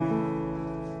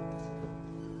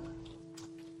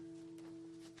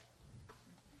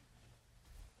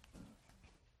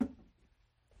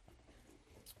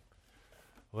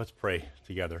Let's pray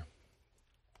together.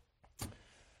 We'll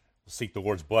seek the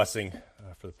Lord's blessing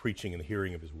for the preaching and the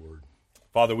hearing of His Word.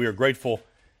 Father, we are grateful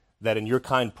that in your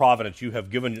kind providence you have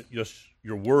given us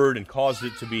your Word and caused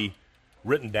it to be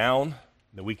written down,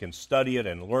 that we can study it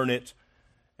and learn it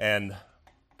and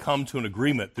come to an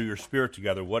agreement through your Spirit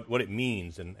together, what it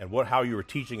means and how you are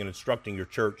teaching and instructing your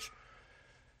church,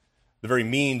 the very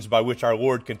means by which our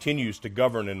Lord continues to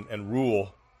govern and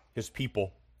rule His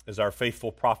people as our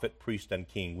faithful prophet, priest, and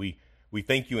king. We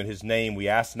thank you in His name. We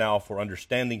ask now for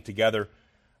understanding together,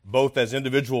 both as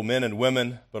individual men and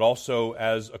women, but also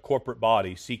as a corporate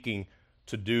body seeking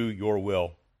to do your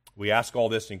will. We ask all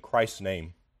this in Christ's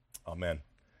name. Amen.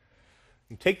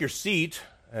 You take your seat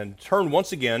and turn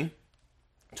once again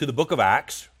to the book of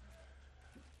Acts.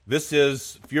 This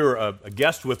is, if you're a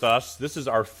guest with us, this is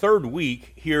our third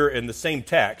week here in the same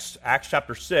text, Acts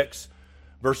chapter 6,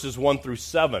 verses 1 through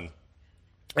 7.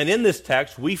 And in this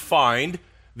text, we find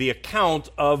the account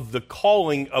of the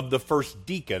calling of the first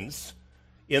deacons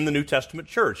in the New Testament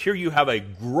church. Here you have a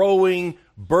growing,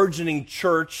 burgeoning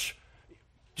church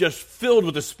just filled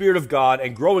with the Spirit of God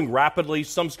and growing rapidly.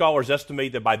 Some scholars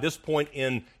estimate that by this point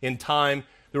in time,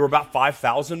 there were about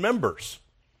 5,000 members.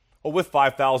 Well, with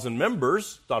 5,000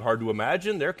 members, it's not hard to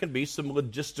imagine, there can be some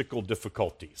logistical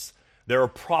difficulties. There are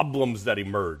problems that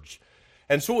emerge.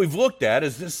 And so what we've looked at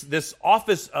is this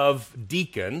office of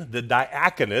deacon, the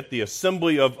diaconate, the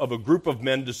assembly of a group of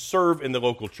men to serve in the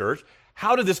local church.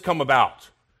 How did this come about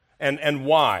and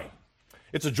why?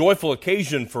 It's a joyful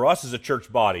occasion for us as a church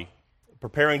body,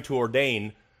 preparing to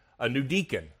ordain a new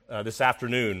deacon this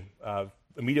afternoon,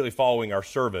 immediately following our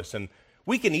service. And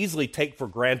we can easily take for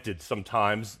granted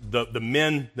sometimes the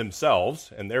men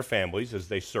themselves and their families as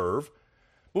they serve,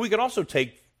 but we can also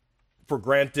take for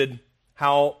granted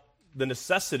how the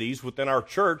necessities within our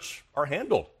church are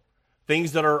handled,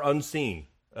 things that are unseen,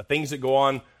 things that go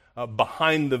on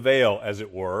behind the veil, as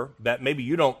it were, that maybe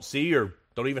you don't see or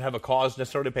don't even have a cause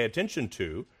necessarily to pay attention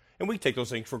to, and we take those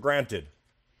things for granted.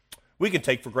 We can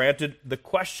take for granted the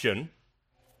question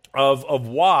of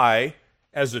why,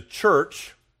 as a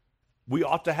church, we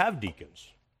ought to have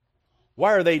deacons.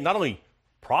 Why are they not only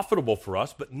profitable for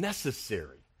us, but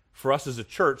necessary for us as a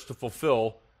church to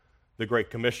fulfill the Great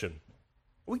Commission?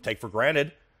 We take for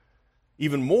granted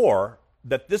even more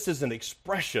that this is an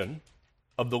expression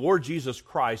of the Lord Jesus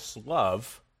Christ's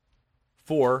love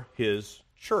for His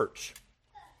church.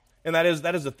 And that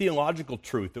is a theological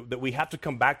truth that we have to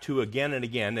come back to again and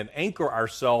again and anchor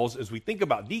ourselves as we think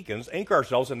about deacons, anchor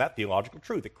ourselves in that theological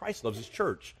truth that Christ loves His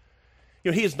church.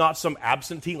 You know, He is not some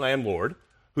absentee landlord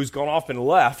who's gone off and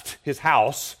left His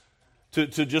house to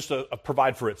just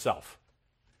provide for itself.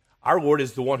 Our Lord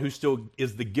is the one who still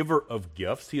is the giver of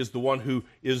gifts. He is the one who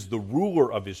is the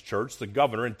ruler of His church, the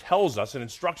governor, and tells us and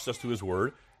instructs us through His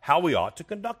word how we ought to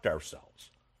conduct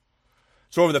ourselves.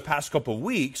 So over the past couple of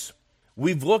weeks,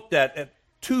 we've looked at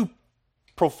two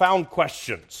profound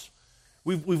questions.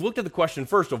 We've looked at the question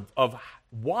first of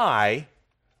why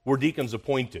were deacons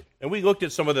appointed? And we looked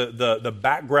at some of the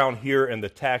background here in the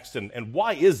text and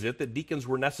why is it that deacons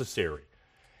were necessary?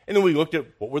 And then we looked at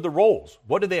what were the roles?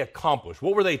 What did they accomplish?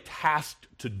 What were they tasked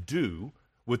to do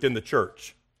within the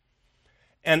church?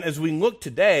 And as we look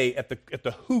today at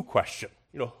the who question,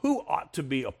 who ought to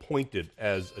be appointed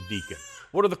as a deacon?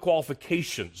 What are the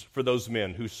qualifications for those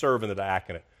men who serve in the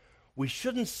diaconate? We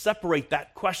shouldn't separate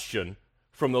that question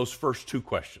from those first two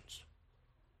questions.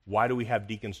 Why do we have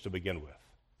deacons to begin with?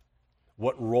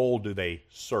 What role do they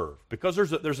serve? Because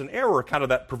there's an error, kind of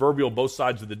that proverbial both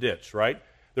sides of the ditch, right?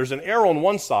 There's an error on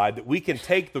one side that we can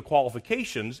take the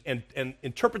qualifications and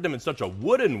interpret them in such a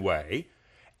wooden way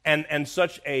and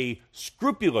such a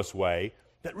scrupulous way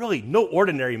that really no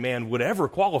ordinary man would ever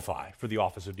qualify for the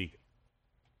office of deacon.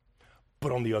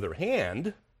 But on the other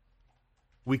hand,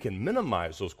 we can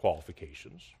minimize those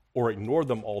qualifications or ignore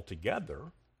them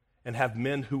altogether and have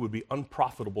men who would be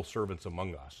unprofitable servants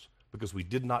among us because we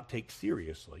did not take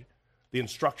seriously the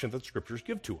instruction that Scriptures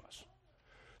give to us.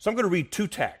 So I'm going to read two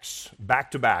texts back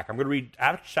to back. I'm going to read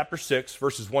Acts chapter 6,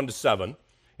 verses 1 to 7.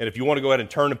 And if you want to go ahead and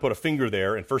turn and put a finger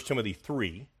there in 1 Timothy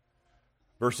 3,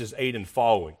 verses 8 and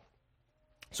following.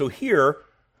 So here,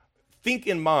 think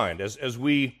in mind as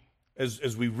we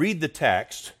read the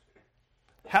text,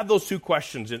 have those two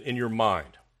questions in your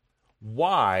mind.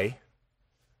 Why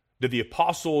did the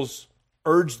apostles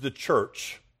urge the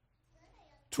church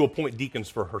to appoint deacons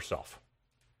for herself?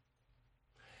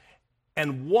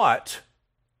 And what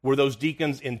were those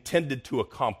deacons intended to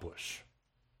accomplish?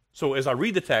 So as I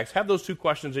read the text, have those two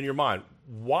questions in your mind.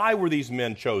 Why were these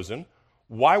men chosen?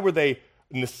 Why were they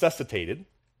necessitated?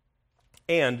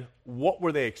 And what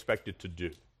were they expected to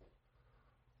do?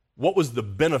 what was the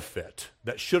benefit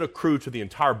that should accrue to the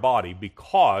entire body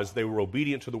because they were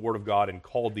obedient to the word of God and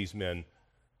called these men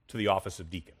to the office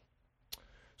of deacon.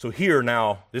 So here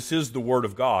now, this is the word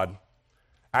of God.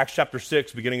 Acts chapter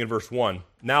 6, beginning in verse 1.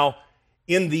 Now,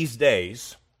 in these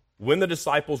days, when the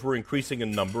disciples were increasing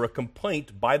in number, a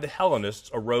complaint by the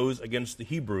Hellenists arose against the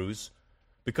Hebrews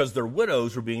because their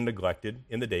widows were being neglected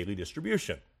in the daily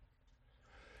distribution.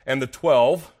 And the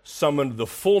 12 summoned the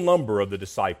full number of the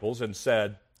disciples and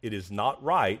said, "It is not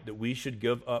right that we should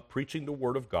give up preaching the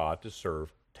word of God to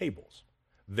serve tables.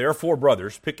 Therefore,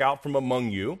 brothers, pick out from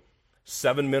among you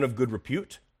 7 men of good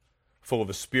repute, full of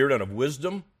the Spirit and of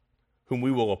wisdom, whom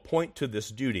we will appoint to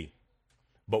this duty.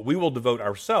 But we will devote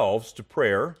ourselves to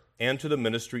prayer and to the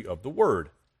ministry of the word."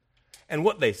 And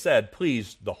what they said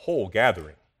pleased the whole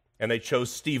gathering. And they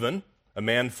chose Stephen, a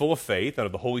man full of faith and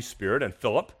of the Holy Spirit, and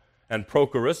Philip, and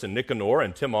Prochorus, and Nicanor,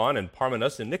 and Timon, and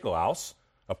Parmenas, and Nicolaus,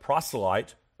 a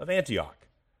proselyte of Antioch.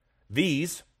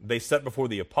 These they set before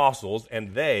the apostles,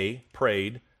 and they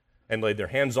prayed and laid their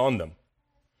hands on them.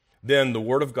 Then the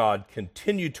word of God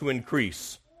continued to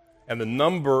increase, and the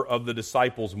number of the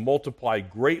disciples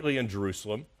multiplied greatly in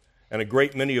Jerusalem, and a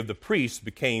great many of the priests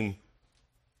became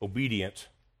obedient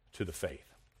to the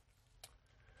faith.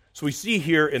 So we see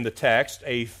here in the text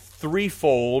a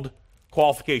threefold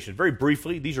qualification. Very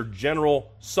briefly, these are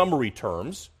general summary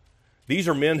terms. These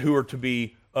are men who are to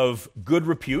be of good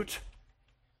repute,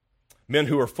 men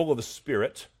who are full of the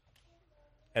Spirit,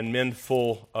 and men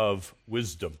full of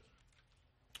wisdom.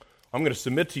 I'm going to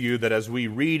submit to you that as we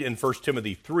read in 1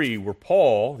 Timothy 3, where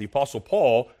Paul, the Apostle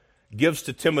Paul, gives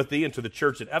to Timothy and to the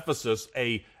church at Ephesus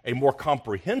a more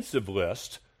comprehensive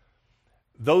list,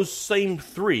 those same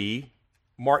three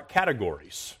mark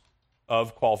categories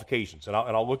of qualifications. And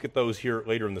I'll look at those here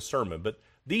later in the sermon. But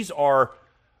these are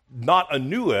not a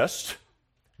new list.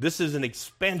 This is an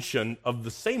expansion of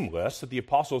the same list that the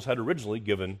apostles had originally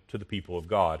given to the people of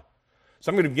God. So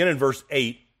I'm going to begin in verse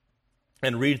 8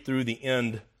 and read through the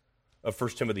end of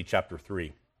 1 Timothy chapter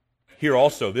 3. Here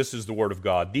also, this is the word of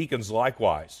God. Deacons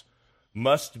likewise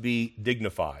must be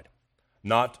dignified,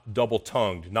 not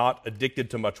double-tongued, not addicted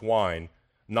to much wine,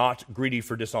 not greedy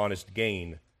for dishonest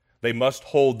gain. They must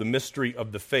hold the mystery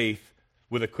of the faith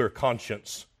with a clear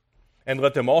conscience. And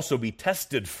let them also be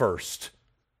tested first.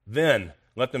 Then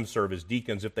let them serve as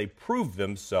deacons if they prove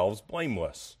themselves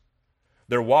blameless.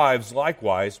 Their wives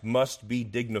likewise must be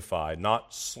dignified,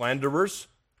 not slanderers,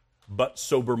 but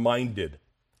sober-minded,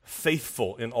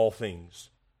 faithful in all things.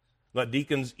 Let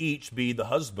deacons each be the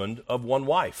husband of one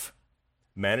wife,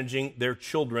 managing their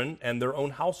children and their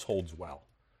own households well.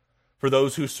 For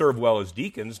those who serve well as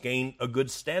deacons gain a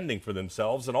good standing for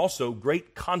themselves and also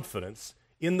great confidence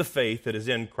in the faith that is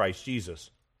in Christ Jesus.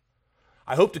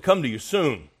 I hope to come to you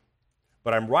soon,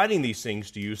 but I'm writing these things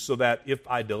to you so that if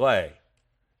I delay,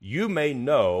 you may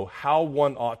know how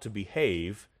one ought to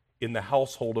behave in the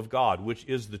household of God, which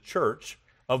is the church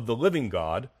of the living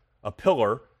God, a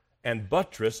pillar and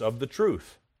buttress of the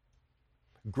truth.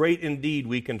 Great indeed,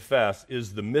 we confess,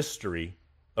 is the mystery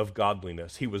of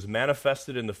godliness. He was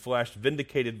manifested in the flesh,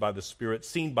 vindicated by the Spirit,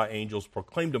 seen by angels,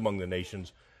 proclaimed among the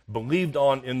nations, believed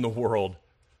on in the world,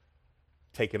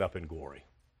 taken up in glory.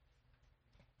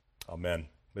 Amen.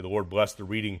 May the Lord bless the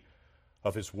reading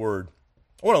of His Word.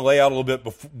 I want to lay out a little bit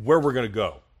where we're going to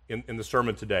go in the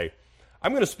sermon today.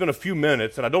 I'm going to spend a few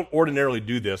minutes, and I don't ordinarily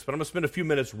do this, but I'm going to spend a few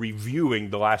minutes reviewing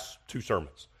the last two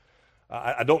sermons.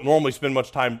 I don't normally spend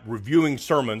much time reviewing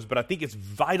sermons, but I think it's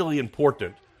vitally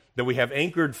important that we have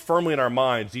anchored firmly in our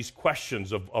minds these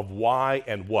questions of why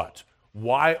and what.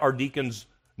 Why are deacons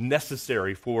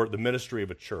necessary for the ministry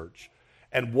of a church?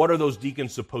 And what are those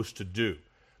deacons supposed to do?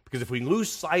 Because if we lose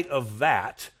sight of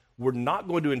that, we're not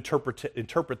going to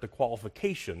interpret the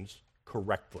qualifications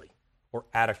correctly or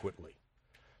adequately.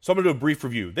 So I'm going to do a brief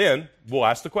review. Then we'll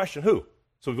ask the question, who?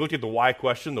 So we looked at the why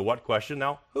question, the what question.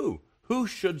 Now, who? Who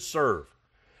should serve?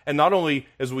 And not only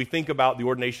as we think about the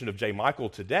ordination of J. Michael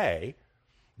today,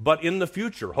 but in the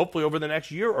future, hopefully over the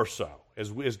next year or so,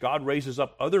 as God raises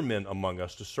up other men among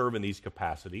us to serve in these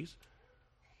capacities,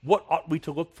 what ought we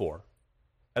to look for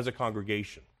as a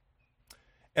congregation?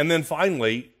 And then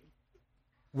finally,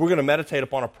 we're going to meditate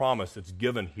upon a promise that's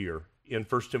given here in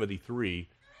 1 Timothy 3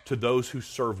 to those who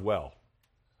serve well.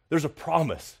 There's a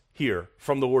promise here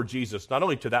from the Lord Jesus, not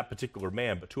only to that particular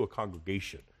man, but to a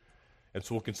congregation. And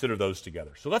so we'll consider those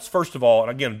together. So let's first of all,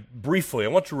 and again, briefly, I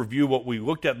want to review what we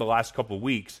looked at in the last couple of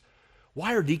weeks.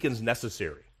 Why are deacons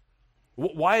necessary?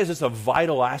 Why is this a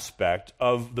vital aspect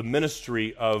of the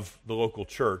ministry of the local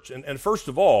church? And first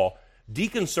of all,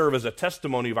 deacons serve as a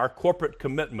testimony of our corporate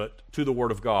commitment to the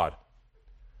Word of God.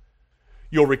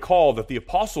 You'll recall that the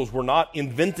apostles were not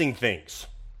inventing things.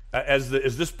 As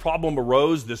this problem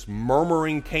arose, this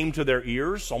murmuring came to their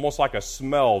ears, almost like a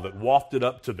smell that wafted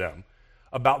up to them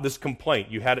about this complaint.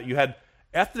 You had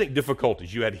ethnic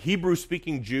difficulties. You had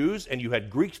Hebrew-speaking Jews and you had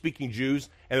Greek-speaking Jews,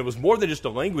 and it was more than just a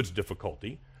language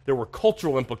difficulty. There were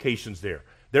cultural implications there.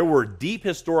 There were deep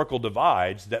historical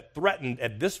divides that threatened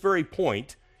at this very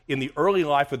point in the early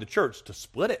life of the church to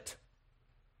split it,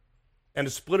 and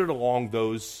to split it along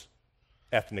those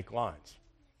ethnic lines.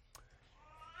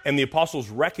 And the apostles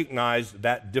recognized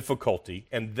that difficulty,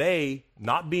 and they,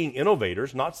 not being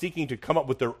innovators, not seeking to come up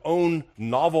with their own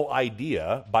novel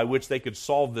idea by which they could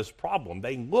solve this problem,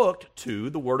 they looked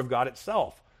to the Word of God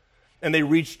itself. And they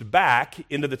reached back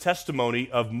into the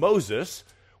testimony of Moses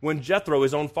when Jethro,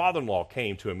 his own father-in-law,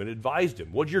 came to him and advised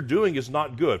him, what you're doing is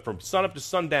not good. From sunup to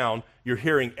sundown, you're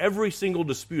hearing every single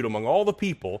dispute among all the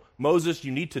people. Moses,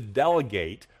 you need to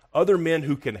delegate other men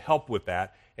who can help with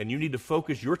that, and you need to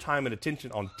focus your time and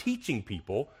attention on teaching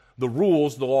people the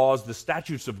rules, the laws, the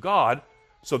statutes of God,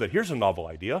 so that here's a novel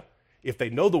idea. If they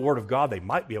know the Word of God, they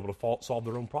might be able to solve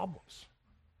their own problems.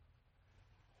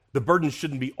 The burden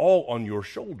shouldn't be all on your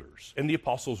shoulders. And the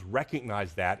apostles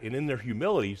recognized that, and in their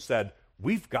humility said,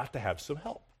 we've got to have some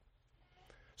help.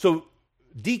 So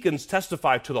deacons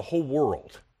testify to the whole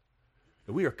world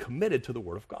that we are committed to the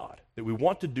Word of God, that we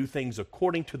want to do things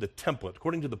according to the template,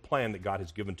 according to the plan that God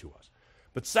has given to us.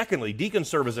 But secondly, deacons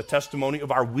serve as a testimony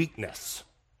of our weakness,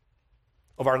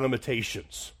 of our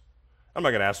limitations. I'm not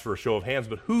going to ask for a show of hands,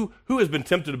 but who has been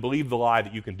tempted to believe the lie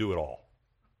that you can do it all?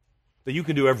 That you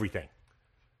can do everything?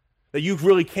 That you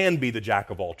really can be the jack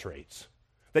of all trades?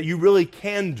 That you really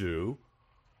can do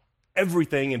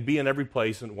everything and be in every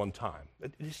place at one time?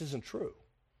 This isn't true.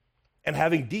 And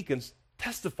having deacons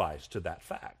testifies to that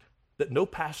fact, that no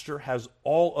pastor has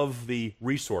all of the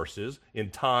resources in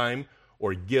time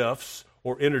or gifts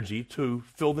or energy to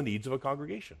fill the needs of a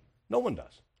congregation. No one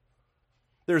does.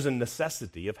 There's a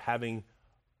necessity of having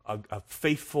a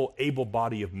faithful, able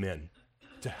body of men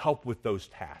to help with those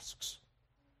tasks.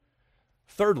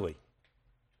 Thirdly,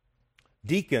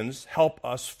 deacons help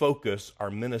us focus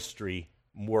our ministry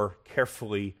more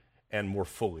carefully and more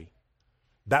fully.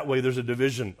 That way there's a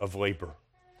division of labor,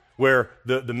 where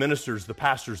the ministers, the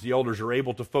pastors, the elders are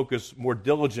able to focus more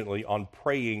diligently on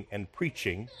praying and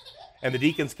preaching, and the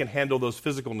deacons can handle those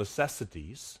physical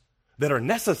necessities that are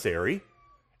necessary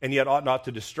and yet ought not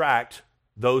to distract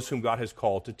those whom God has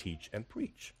called to teach and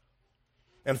preach.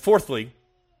 And fourthly,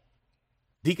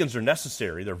 deacons are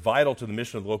necessary. They're vital to the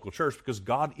mission of the local church because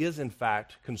God is, in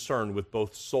fact, concerned with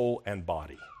both soul and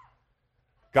body.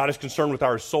 God is concerned with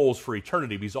our souls for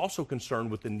eternity, but he's also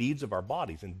concerned with the needs of our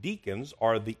bodies. And deacons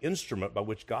are the instrument by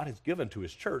which God has given to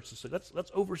his church. So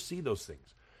let's oversee those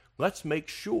things. Let's make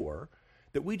sure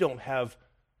that we don't have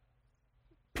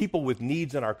people with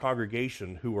needs in our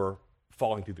congregation who are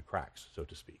falling through the cracks, so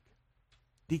to speak.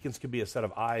 Deacons can be a set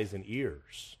of eyes and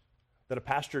ears that a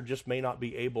pastor just may not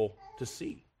be able to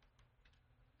see.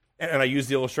 And I used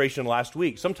the illustration last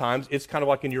week. Sometimes it's kind of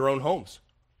like in your own homes.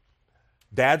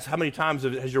 Dads, how many times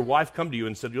has your wife come to you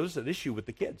and said, there's an issue with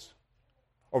the kids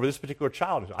or with this particular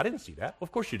child? I didn't see that. Well,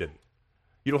 of course you didn't.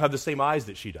 You don't have the same eyes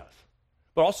that she does.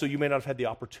 But also you may not have had the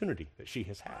opportunity that she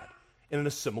has had. And in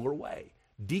a similar way,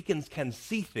 deacons can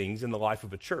see things in the life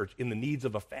of a church, in the needs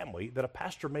of a family that a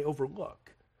pastor may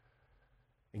overlook.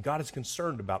 And God is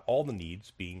concerned about all the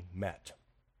needs being met.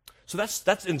 So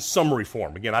that's in summary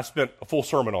form. Again, I spent a full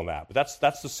sermon on that, but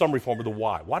that's the summary form of the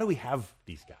why. Why do we have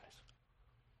these guys?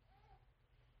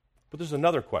 But there's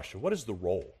another question. What is the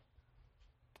role?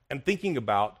 And thinking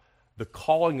about the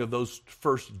calling of those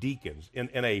first deacons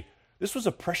this was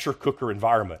a pressure cooker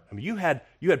environment. I mean, you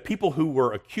had people who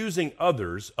were accusing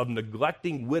others of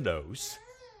neglecting widows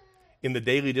in the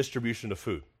daily distribution of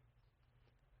food.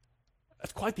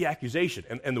 That's quite the accusation.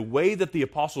 And the way that the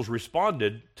apostles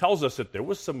responded tells us that there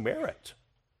was some merit.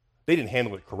 They didn't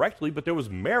handle it correctly, but there was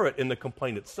merit in the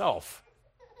complaint itself.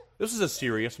 This is a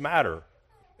serious matter.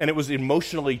 And it was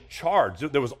emotionally charged.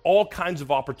 There was all kinds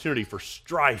of opportunity for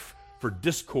strife, for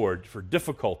discord, for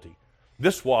difficulty.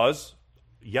 This was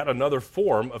yet another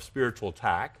form of spiritual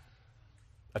attack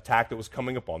that was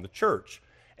coming upon the church.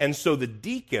 And so the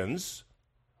deacons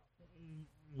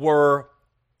were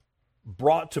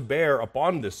brought to bear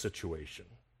upon this situation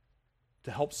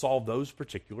to help solve those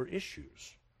particular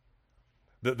issues.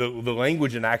 The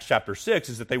language in Acts chapter 6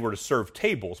 is that they were to serve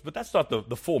tables, but that's not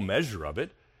the full measure of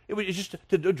it. It was just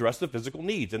to address the physical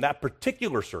needs. In that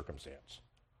particular circumstance,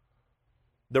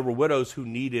 there were widows who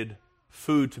needed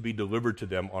food to be delivered to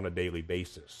them on a daily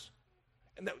basis.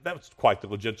 And that was quite the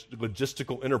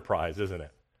logistical enterprise, isn't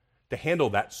it? To handle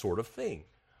that sort of thing.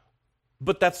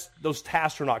 But those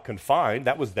tasks are not confined.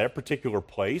 That was their particular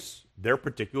place, their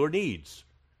particular needs.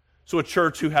 So a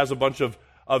church who has a bunch of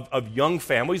young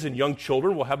families and young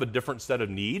children will have a different set of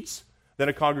needs than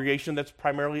a congregation that's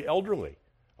primarily elderly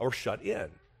or shut in.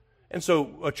 And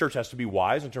so a church has to be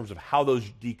wise in terms of how those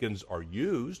deacons are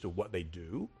used and what they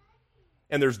do.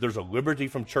 And there's a liberty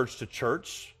from church to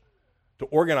church to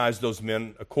organize those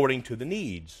men according to the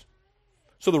needs.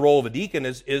 So the role of a deacon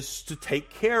is to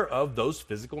take care of those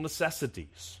physical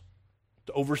necessities,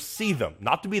 to oversee them,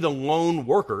 not to be the lone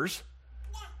workers,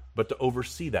 but to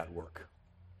oversee that work.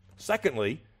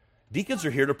 Secondly, deacons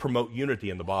are here to promote unity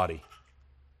in the body.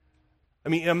 I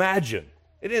mean, imagine.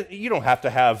 You don't have to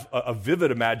have a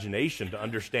vivid imagination to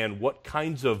understand what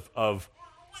kinds of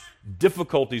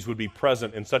difficulties would be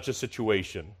present in such a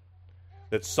situation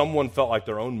that someone felt like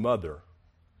their own mother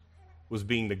was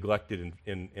being neglected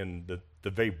in the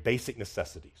very basic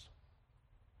necessities.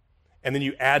 And then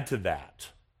you add to that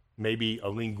maybe a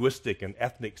linguistic and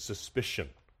ethnic suspicion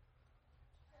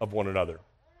of one another.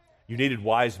 You needed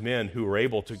wise men who were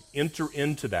able to enter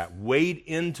into that, wade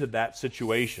into that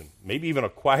situation, maybe even a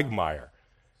quagmire,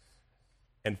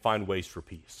 and find ways for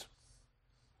peace.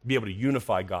 Be able to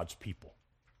unify God's people.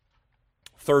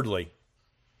 Thirdly,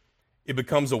 it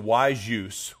becomes a wise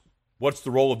use. What's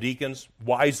the role of deacons?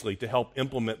 Wisely to help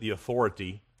implement the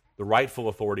authority, the rightful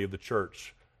authority of the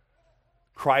church.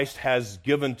 Christ has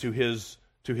given to his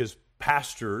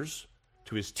pastors,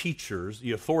 to his teachers,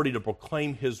 the authority to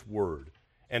proclaim his word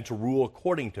and to rule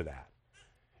according to that.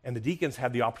 And the deacons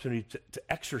have the opportunity to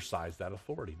exercise that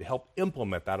authority, to help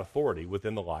implement that authority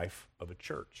within the life of a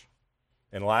church.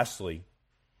 And lastly,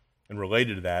 and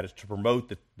related to that, is to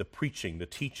promote the preaching, the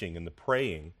teaching, and the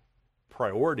praying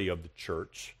priority of the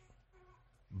church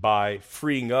by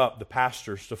freeing up the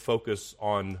pastors to focus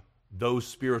on those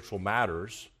spiritual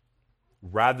matters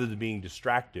rather than being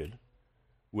distracted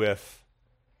with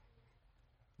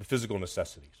the physical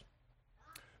necessities.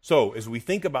 So, as we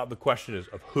think about the question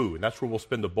of who, and that's where we'll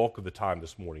spend the bulk of the time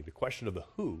this morning, the question of the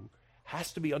who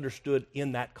has to be understood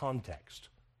in that context.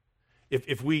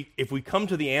 If we come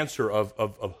to the answer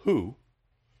of who,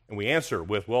 and we answer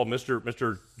with, well,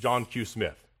 Mr. John Q.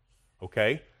 Smith,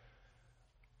 okay?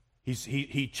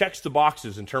 He checks the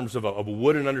boxes in terms of a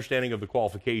wooden understanding of the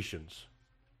qualifications,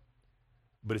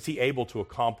 but is he able to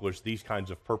accomplish these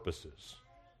kinds of purposes?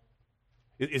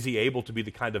 Is he able to be the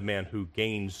kind of man who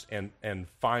gains and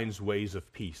finds ways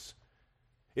of peace?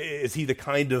 Is he the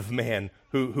kind of man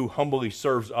who humbly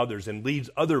serves others and leads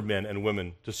other men and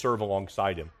women to serve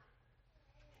alongside him?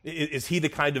 Is he the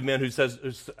kind of man who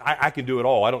says, I can do it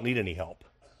all, I don't need any help?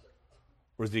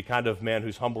 Or is he the kind of man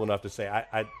who's humble enough to say,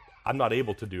 I'm not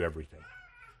able to do everything.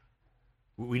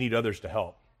 We need others to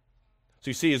help. So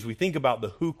you see, as we think about the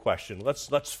who question,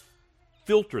 let's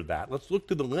filter that. Let's look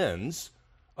through the lens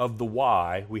of the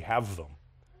why we have them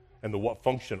and the what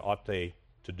function ought they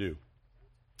to do.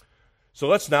 So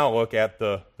let's now look at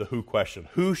the who question.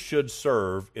 Who should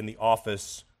serve in the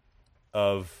office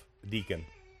of deacon?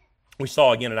 We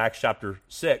saw again in Acts chapter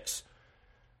 6,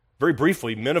 very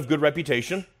briefly, men of good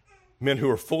reputation, men who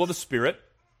are full of the Spirit,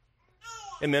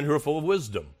 and men who are full of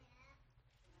wisdom.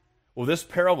 Well, this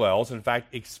parallels, in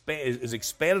fact, is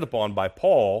expanded upon by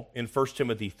Paul in 1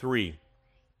 Timothy 3.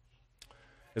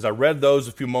 As I read those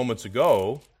a few moments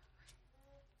ago,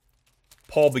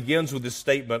 Paul begins with this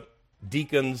statement,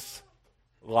 deacons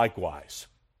likewise.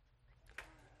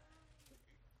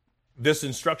 This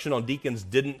instruction on deacons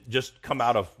didn't just come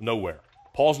out of nowhere.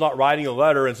 Paul's not writing a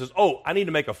letter and says, I need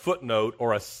to make a footnote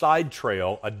or a side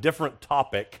trail, a different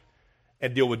topic,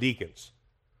 and deal with deacons.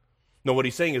 No, what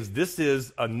he's saying is this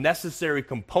is a necessary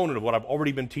component of what I've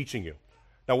already been teaching you.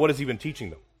 Now, what has he been teaching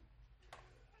them?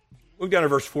 Look down at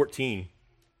verse 14.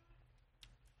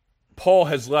 Paul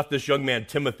has left this young man,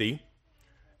 Timothy,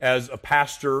 as a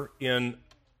pastor in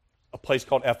a place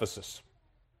called Ephesus,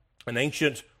 an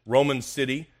ancient Roman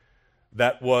city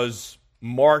that was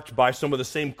marked by some of the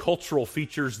same cultural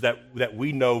features that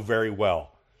we know very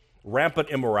well. Rampant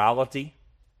immorality,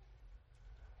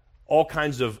 all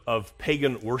kinds of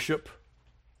pagan worship,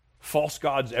 false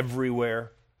gods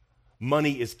everywhere,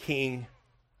 money is king,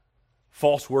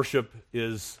 false worship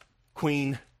is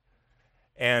queen,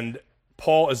 and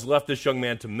Paul has left this young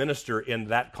man to minister in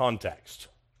that context,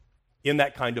 in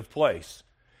that kind of place.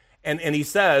 And he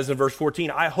says in verse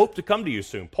 14, I hope to come to you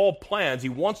soon. Paul plans, he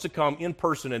wants to come in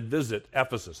person and visit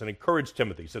Ephesus and encourage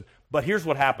Timothy. He said, but here's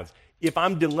what happens. If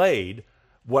I'm delayed,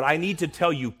 what I need to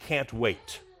tell you can't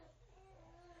wait.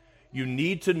 You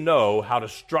need to know how to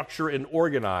structure and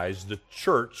organize the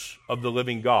church of the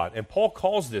living God. And Paul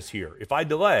calls this here, if I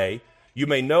delay, you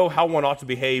may know how one ought to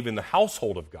behave in the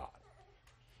household of God.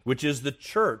 which is the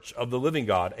church of the living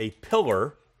God, a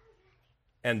pillar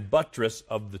and buttress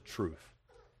of the truth.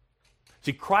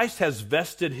 See, Christ has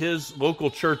vested his local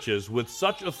churches with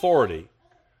such authority,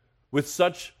 with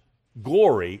such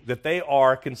glory, that they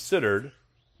are considered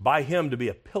by him to be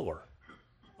a pillar,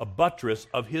 a buttress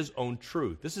of his own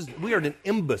truth. We are an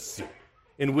embassy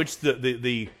in which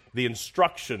the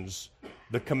instructions,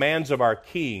 the commands of our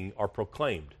King are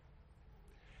proclaimed.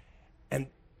 And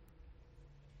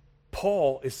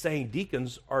Paul is saying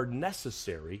deacons are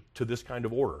necessary to this kind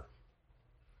of order.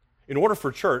 In order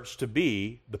for church to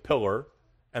be the pillar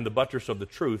and the buttress of the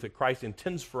truth that Christ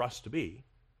intends for us to be,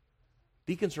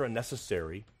 deacons are a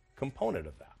necessary component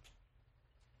of that.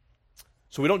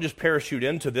 So we don't just parachute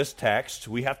into this text.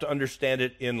 We have to understand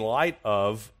it in light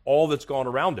of all that's gone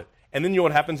around it. And then you know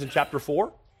what happens in chapter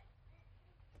 4?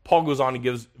 Paul goes on and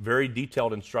gives very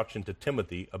detailed instruction to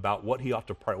Timothy about what he ought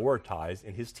to prioritize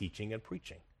in his teaching and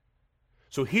preaching.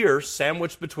 So here,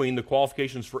 sandwiched between the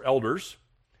qualifications for elders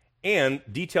and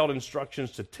detailed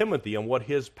instructions to Timothy on what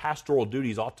his pastoral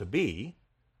duties ought to be,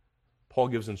 Paul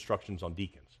gives instructions on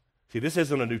deacons. See, this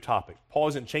isn't a new topic. Paul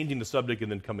isn't changing the subject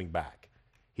and then coming back.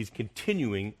 He's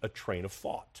continuing a train of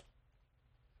thought.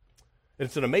 And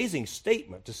it's an amazing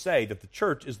statement to say that the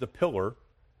church is the pillar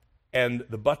and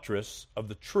the buttress of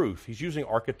the truth. He's using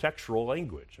architectural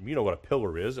language. I mean, you know what a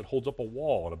pillar is. It holds up a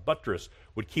wall, and a buttress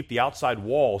would keep the outside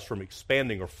walls from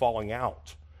expanding or falling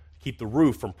out, keep the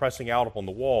roof from pressing out upon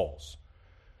the walls.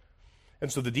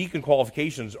 And so the deacon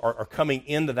qualifications are coming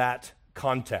into that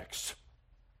context.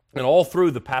 And all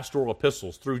through the pastoral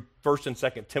epistles, through 1st and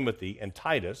 2nd Timothy and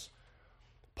Titus,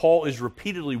 Paul is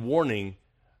repeatedly warning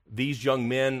these young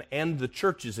men and the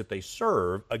churches that they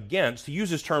serve against, he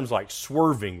uses terms like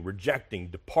swerving, rejecting,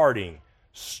 departing,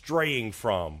 straying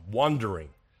from, wandering,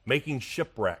 making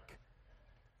shipwreck.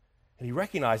 And he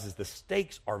recognizes the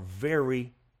stakes are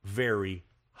very, very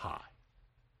high.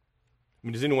 I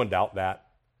mean, does anyone doubt that?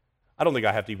 I don't think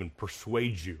I have to even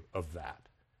persuade you of that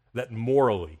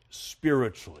morally,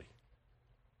 spiritually,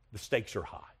 the stakes are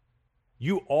high.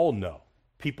 You all know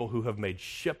people who have made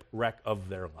shipwreck of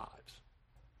their lives.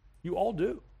 You all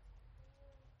do.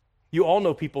 You all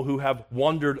know people who have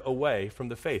wandered away from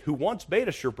the faith, who once made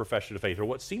a sure profession of faith, or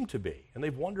what seemed to be, and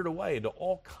they've wandered away into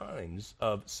all kinds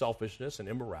of selfishness and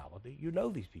immorality. You know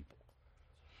these people.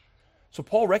 So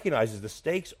Paul recognizes the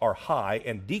stakes are high,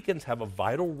 and deacons have a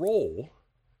vital role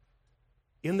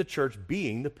in the church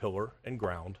being the pillar and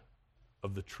ground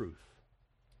of the truth.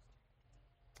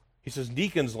 He says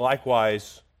deacons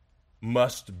likewise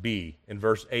must be, in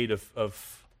verse 8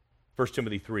 of 1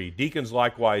 Timothy 3, deacons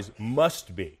likewise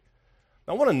must be.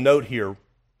 Now, I want to note here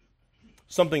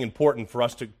something important for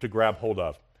us to grab hold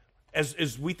of.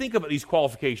 As we think about these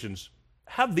qualifications,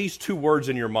 have these two words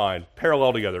in your mind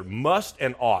parallel together, must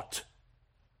and ought.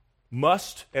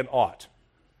 Must and ought.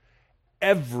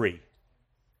 Every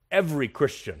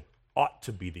Christian ought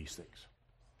to be these things.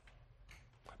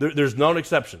 There's no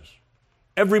exceptions.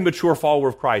 Every mature follower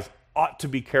of Christ ought to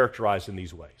be characterized in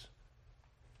these ways.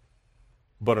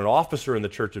 But an officer in the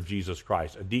church of Jesus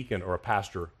Christ, a deacon or a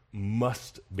pastor,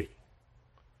 must be.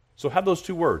 So have those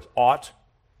two words, ought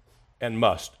and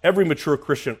must. Every mature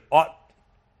Christian ought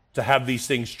to have these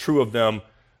things true of them.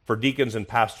 For deacons and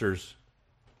pastors,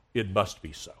 it must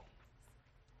be so.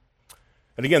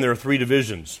 And again, there are three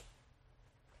divisions.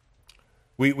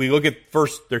 We look at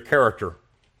first their character.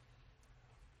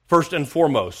 First and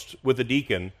foremost, with the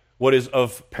deacon, what is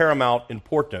of paramount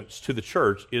importance to the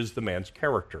church is the man's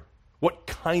character. What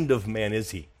kind of man is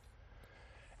he?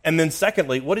 And then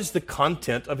secondly, what is the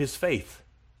content of his faith?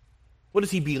 What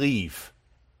does he believe?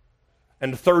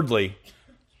 And thirdly,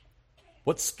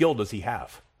 what skill does he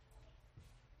have?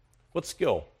 What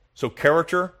skill? So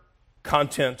character,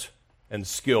 content, and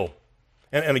skill.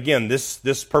 And again,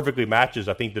 this perfectly matches,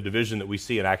 I think, the division that we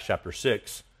see in Acts chapter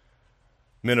 6.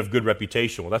 Men of good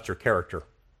reputation, well, that's their character.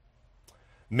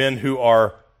 Men who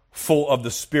are full of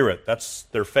the Spirit, that's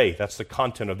their faith. That's the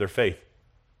content of their faith.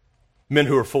 Men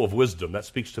who are full of wisdom, that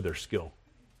speaks to their skill.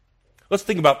 Let's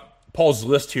think about Paul's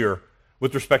list here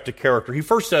with respect to character. He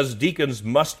first says deacons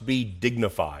must be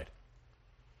dignified.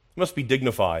 Must be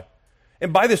dignified.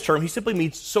 And by this term, he simply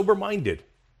means sober-minded.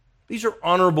 These are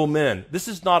honorable men. This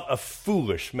is not a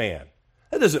foolish man.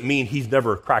 That doesn't mean he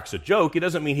never cracks a joke. It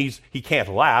doesn't mean he can't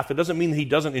laugh. It doesn't mean he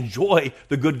doesn't enjoy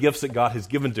the good gifts that God has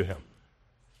given to him.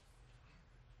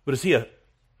 But is he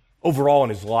overall in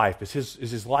his life, is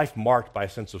his life marked by a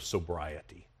sense of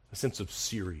sobriety, a sense of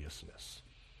seriousness?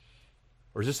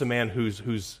 Or is this a man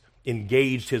who's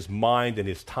engaged his mind and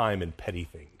his time in petty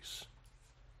things?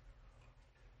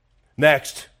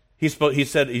 Next, he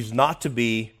said he's not to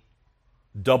be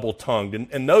double-tongued.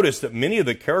 And notice that many of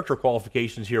the character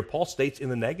qualifications here, Paul states in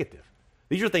the negative.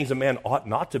 These are things a man ought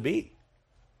not to be.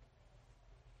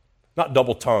 Not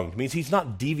double-tongued means he's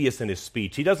not devious in his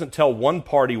speech. He doesn't tell one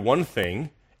party one thing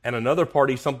and another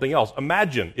party something else.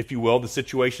 Imagine, if you will, the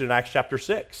situation in Acts chapter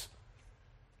 6.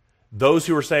 Those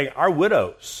who are saying, our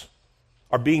widows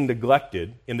are being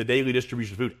neglected in the daily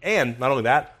distribution of food. And not only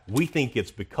that, we think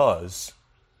it's because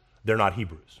they're not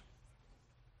Hebrews.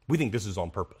 We think this is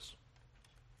on purpose.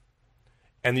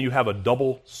 And then you have a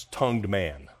double-tongued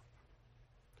man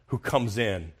who comes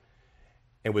in,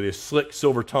 and with his slick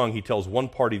silver tongue, he tells one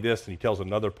party this and he tells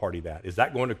another party that. Is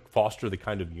that going to foster the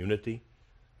kind of unity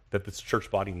that this church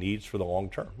body needs for the long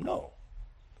term? No.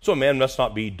 So a man must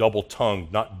not be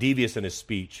double-tongued, not devious in his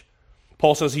speech.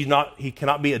 Paul says he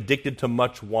cannot be addicted to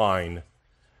much wine.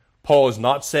 Paul is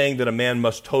not saying that a man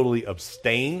must totally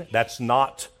abstain. That's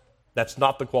not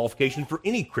the qualification for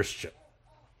any Christian,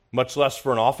 much less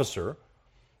for an officer.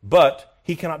 But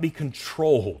he cannot be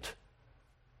controlled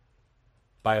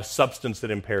by a substance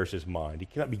that impairs his mind. He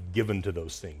cannot be given to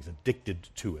those things, addicted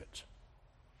to it.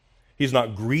 He's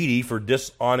not greedy for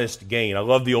dishonest gain. I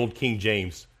love the old King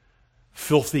James,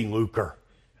 filthy lucre.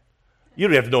 You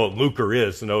don't have to know what lucre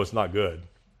is to know it's not good.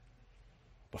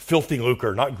 But filthy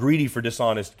lucre, not greedy for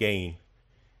dishonest gain.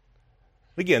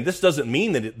 Again, this doesn't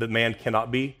mean that the man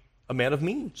cannot be a man of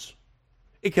means.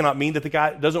 It cannot mean that the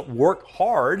guy doesn't work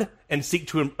hard and seek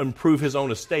to improve his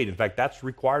own estate. In fact, that's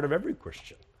required of every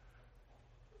Christian.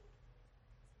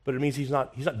 But it means he's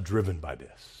not driven by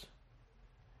this.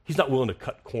 He's not willing to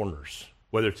cut corners,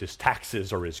 whether it's his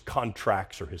taxes or his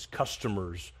contracts or his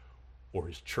customers or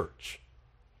his church.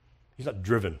 He's not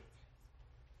driven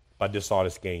by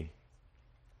dishonest gain.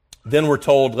 Then we're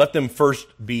told, let them first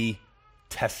be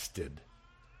tested.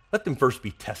 Let them first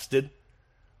be tested.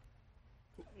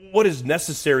 What is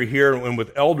necessary here, and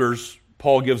with elders,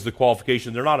 Paul gives the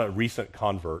qualification, they're not a recent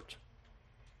convert.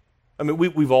 I mean,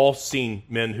 we've all seen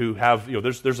men who have,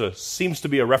 seems to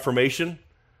be a reformation,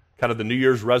 kind of the New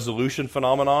Year's resolution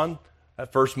phenomenon.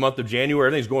 That first month of January,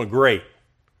 everything's going great.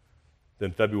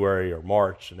 Then February or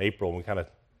March and April, we kind of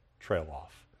trail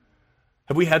off.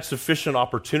 Have we had sufficient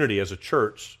opportunity as a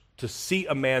church to see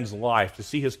a man's life, to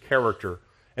see his character,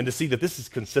 and to see that this is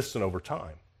consistent over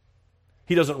time?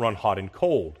 He doesn't run hot and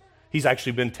cold. He's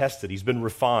actually been tested. He's been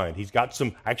refined. He's got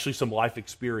some life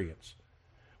experience.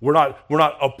 We're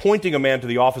not appointing a man to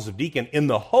the office of deacon in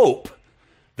the hope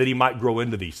that he might grow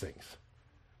into these things.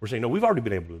 We're saying, no, we've already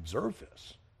been able to observe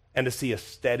this and to see a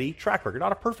steady track record,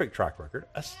 not a perfect track record,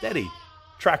 a steady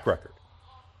track record.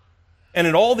 And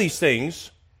in all these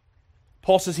things,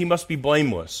 Paul says he must be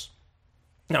blameless.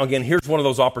 Now again, here's one of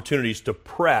those opportunities to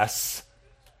press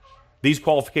these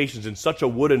qualifications in such a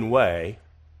wooden way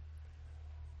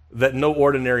that no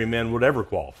ordinary men would ever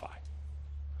qualify.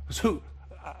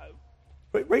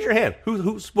 Raise your hand.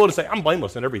 Who's willing to say, I'm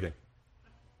blameless in everything?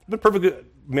 But perfect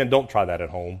men, don't try that at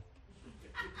home.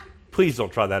 Please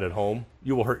don't try that at home.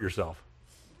 You will hurt yourself.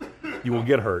 You will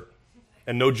get hurt.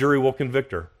 And no jury will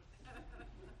convict her.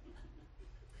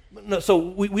 No, so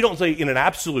we don't say in an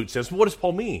absolute sense. What does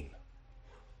Paul mean?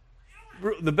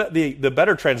 The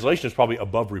better translation is probably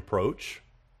above reproach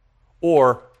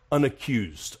or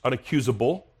unaccused,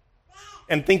 unaccusable.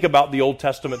 And think about the Old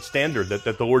Testament standard that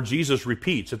the Lord Jesus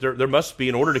repeats, that there must be,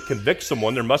 in order to convict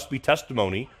someone, there must be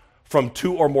testimony from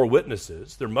 2 or more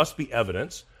witnesses. There must be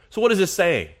evidence. So what is this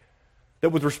saying?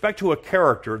 That with respect to a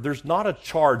character, there's not a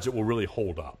charge that will really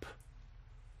hold up.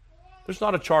 There's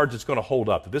not a charge that's going to hold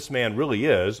up, that this man really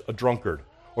is a drunkard,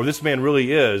 or this man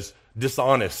really is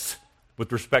dishonest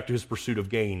with respect to his pursuit of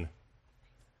gain,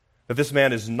 that this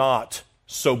man is not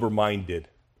sober-minded.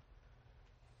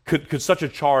 Could such a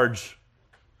charge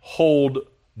hold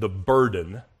the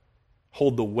burden,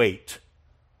 hold the weight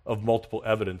of multiple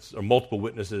evidence or multiple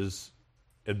witnesses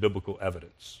and biblical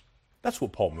evidence? That's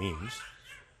what Paul means.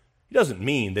 He doesn't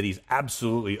mean that he's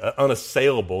absolutely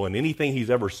unassailable in anything he's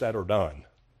ever said or done.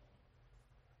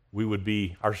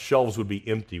 Our shelves would be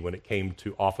empty when it came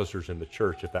to officers in the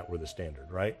church if that were the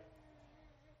standard, right?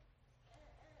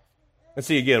 And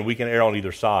see, again, we can err on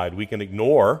either side. We can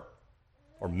ignore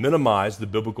or minimize the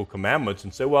biblical commandments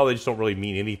and say, well, they just don't really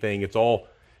mean anything.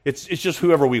 It's just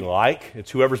whoever we like.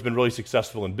 It's whoever's been really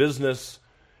successful in business.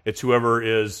 It's whoever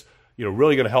is,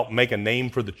 really going to help make a name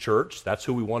for the church. That's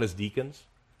who we want as deacons.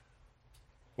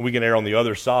 We can err on the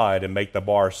other side and make the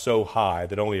bar so high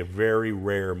that only a very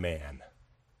rare man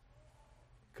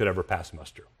could ever pass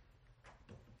muster.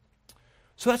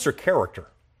 So that's their character.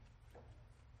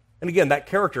 And again, that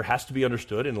character has to be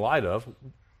understood in light of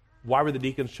why were the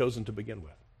deacons chosen to begin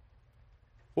with?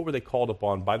 What were they called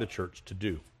upon by the church to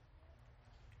do?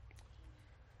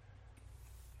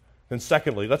 And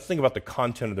secondly, let's think about the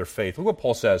content of their faith. Look what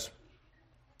Paul says.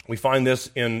 We find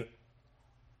this in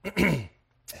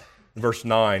verse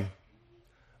 9.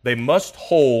 They must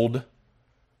hold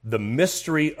the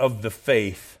mystery of the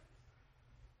faith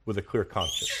with a clear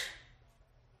conscience.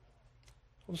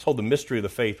 Let's hold the mystery of the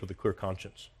faith with a clear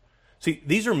conscience. See,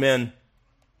 these are men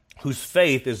whose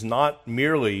faith is not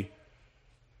merely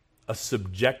a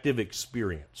subjective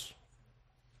experience.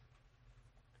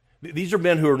 These are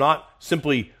men who are not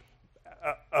simply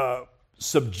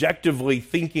subjectively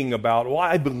thinking about, well,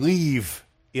 I believe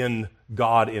in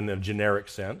God in a generic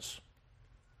sense,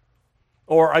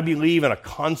 or I believe in a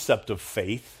concept of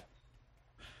faith.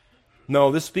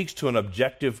 No, this speaks to an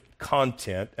objective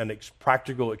content and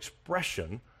practical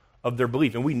expression of their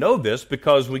belief. And we know this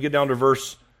because we get down to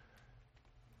verse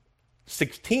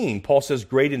 16. Paul says,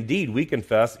 great indeed, we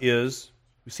confess, is,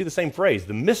 we see the same phrase,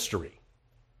 the mystery.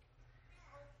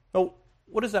 Now,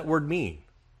 what does that word mean?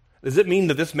 Does it mean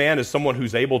that this man is someone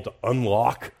who's able to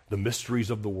unlock the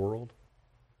mysteries of the world?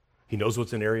 He knows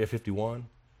what's in Area 51?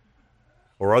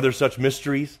 Or other such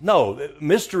mysteries? No,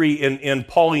 mystery in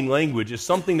Pauline language is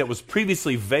something that was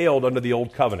previously veiled under the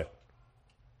Old Covenant.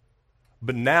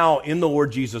 But now, in the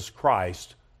Lord Jesus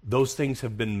Christ, those things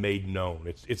have been made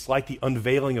known. It's like the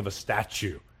unveiling of a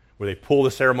statue, where they pull the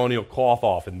ceremonial cloth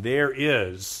off, and there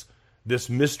is this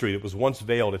mystery that was once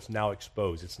veiled. It's now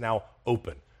exposed. It's now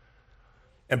open.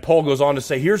 And Paul goes on to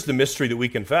say, here's the mystery that we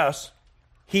confess.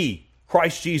 He,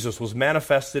 Christ Jesus, was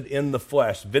manifested in the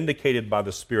flesh, vindicated by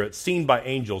the Spirit, seen by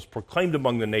angels, proclaimed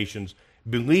among the nations,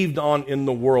 believed on in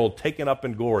the world, taken up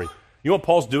in glory. You know what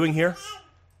Paul's doing here?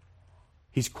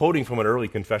 He's quoting from an early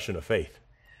confession of faith.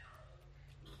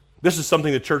 This is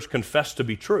something the church confessed to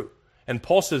be true. And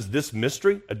Paul says this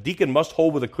mystery, a deacon must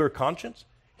hold with a clear conscience.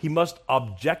 He must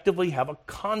objectively have a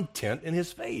content in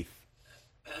his faith.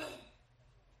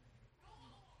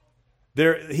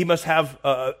 He must have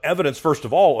evidence, first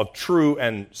of all, of true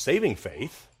and saving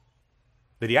faith,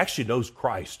 that he actually knows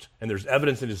Christ, and there's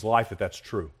evidence in his life that that's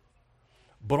true.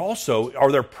 But also, are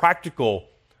there practical,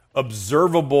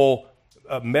 observable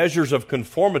measures of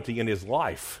conformity in his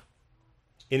life,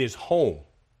 in his home,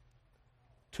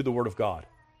 to the Word of God?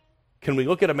 Can we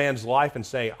look at a man's life and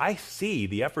say, I see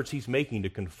the efforts he's making to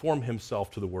conform himself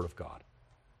to the Word of God.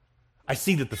 I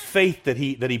see that the faith that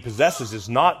he possesses is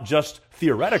not just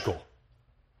theoretical.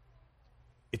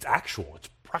 It's actual, it's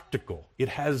practical. It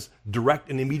has direct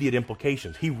and immediate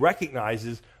implications. He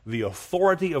recognizes the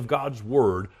authority of God's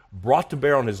Word brought to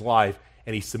bear on his life,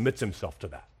 and he submits himself to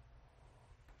that.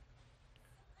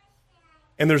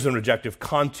 And there's an objective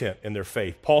content in their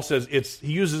faith. Paul says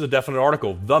he uses a definite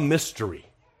article, the mystery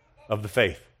of the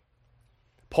faith.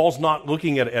 Paul's not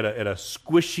looking at a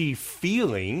squishy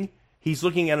feeling. He's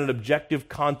looking at an objective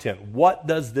content. What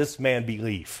does this man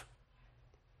believe?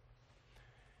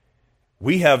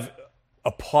 We have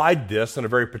applied this in a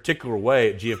very particular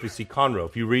way at GFBC Conroe.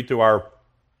 If you read through our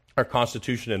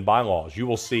Constitution and bylaws, you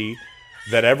will see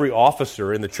that every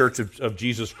officer in the Church of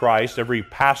Jesus Christ, every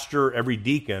pastor, every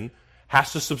deacon,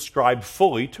 has to subscribe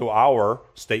fully to our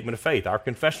statement of faith, our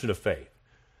confession of faith,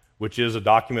 which is a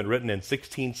document written in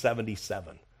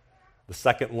 1677, the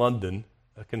Second London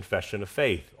Confession of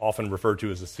Faith, often referred to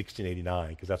as the 1689,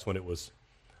 because that's when it was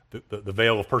the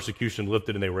veil of persecution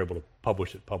lifted and they were able to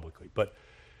publish it publicly. But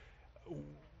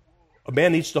a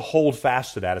man needs to hold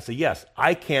fast to that and say, yes,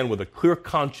 I can with a clear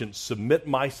conscience submit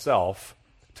myself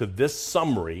to this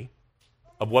summary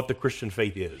of what the Christian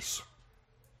faith is.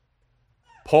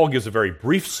 Paul gives a very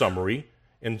brief summary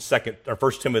in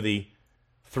 1 Timothy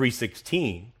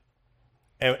 3:16,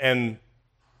 and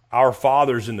our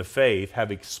fathers in the faith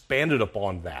have expanded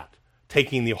upon that,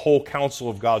 taking the whole counsel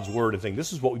of God's Word and saying,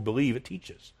 this is what we believe it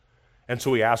teaches. And so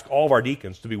we ask all of our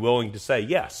deacons to be willing to say,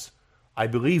 yes, I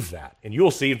believe that. And you'll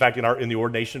see, in fact, in the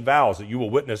ordination vows that you will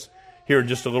witness here in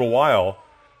just a little while,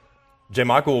 J.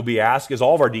 Michael will be asked, as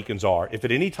all of our deacons are, if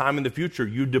at any time in the future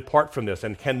you depart from this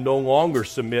and can no longer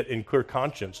submit in clear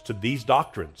conscience to these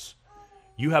doctrines,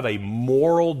 you have a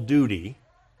moral duty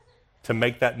to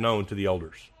make that known to the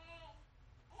elders.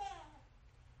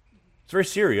 It's very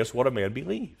serious what a man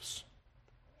believes.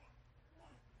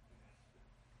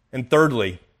 And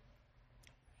thirdly,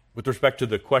 with respect to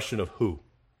the question of who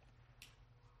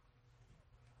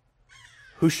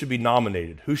should be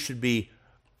nominated, who should be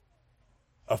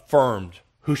affirmed,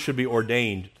 who should be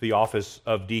ordained to the office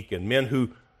of deacon, men who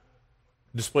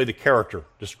display the character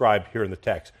described here in the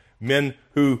text, men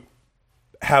who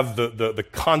have the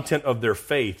content of their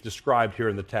faith described here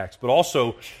in the text, but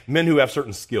also men who have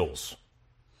certain skills.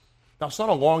 Now, it's not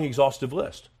a long, exhaustive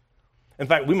list. In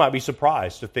fact, we might be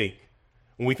surprised to think,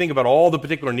 when we think about all the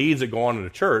particular needs that go on in a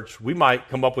church, we might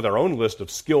come up with our own list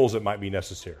of skills that might be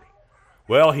necessary.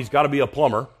 Well, he's got to be a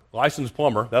plumber, licensed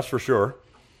plumber, that's for sure.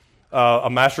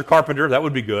 A master carpenter, that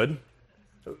would be good.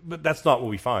 But that's not what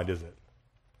we find, is it?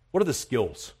 What are the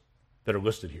skills that are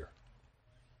listed here?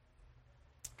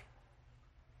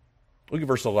 Look at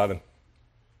verse 11.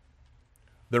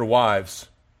 Their wives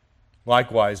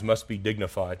likewise must be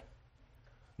dignified,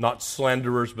 not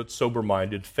slanderers, but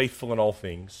sober-minded, faithful in all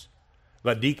things.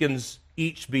 Let deacons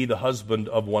each be the husband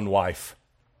of one wife,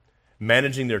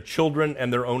 managing their children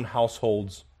and their own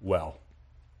households well.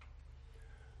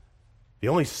 The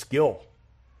only skill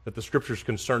that the Scripture is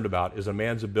concerned about is a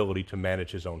man's ability to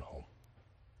manage his own home.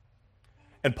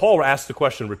 And Paul asked the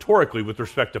question rhetorically with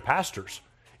respect to pastors.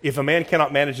 If a man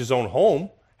cannot manage his own home,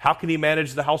 how can he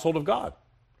manage the household of God,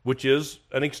 which is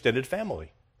an extended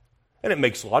family? And it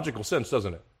makes logical sense,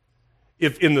 doesn't it?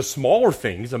 If in the smaller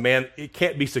things a man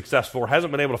can't be successful or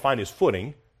hasn't been able to find his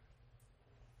footing,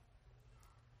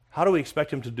 how do we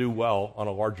expect him to do well on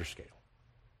a larger scale?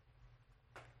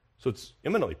 So it's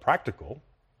eminently practical,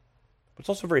 but it's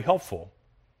also very helpful.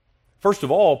 First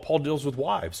of all, Paul deals with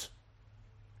wives.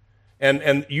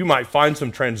 And you might find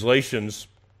some translations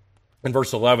in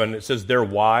verse 11, it says their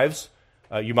wives.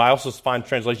 You might also find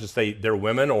translations that say their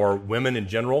women or women in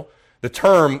general. The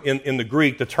term, in the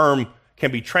Greek, the term can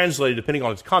be translated, depending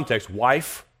on its context,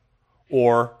 wife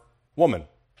or woman,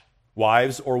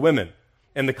 wives or women.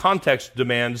 And the context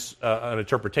demands an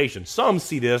interpretation. Some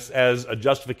see this as a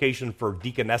justification for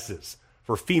deaconesses,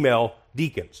 for female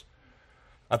deacons.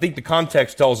 I think the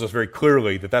context tells us very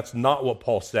clearly that that's not what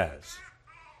Paul says.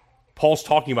 Paul's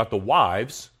talking about the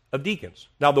wives of deacons.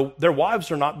 Now, their wives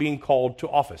are not being called to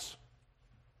office.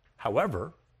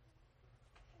 However,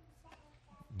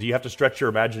 do you have to stretch your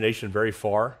imagination very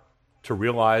far to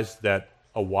realize that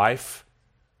a wife,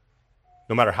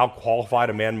 no matter how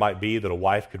qualified a man might be, that a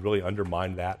wife could really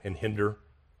undermine that and hinder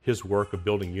his work of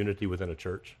building unity within a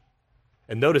church?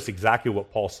 And notice exactly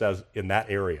what Paul says in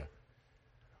that area.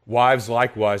 Wives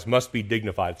likewise must be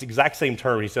dignified. It's the exact same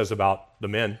term he says about the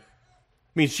men.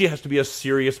 I mean, she has to be a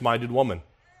serious-minded woman.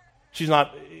 She's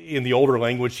not, in the older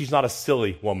language, she's not a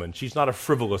silly woman. She's not a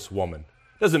frivolous woman.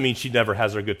 Doesn't mean she never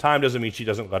has a good time. Doesn't mean she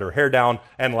doesn't let her hair down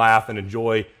and laugh and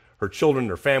enjoy her children,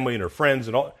 her family, and her friends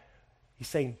and all. He's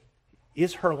saying,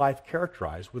 is her life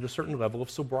characterized with a certain level of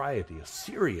sobriety, a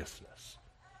seriousness?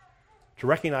 To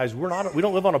recognize we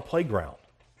don't live on a playground.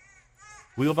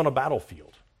 We live on a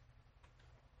battlefield.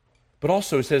 But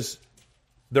also it says,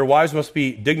 their wives must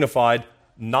be dignified,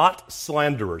 not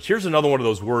slanderers. Here's another one of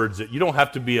those words that you don't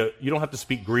have to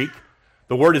speak Greek.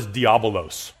 The word is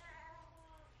diabolos.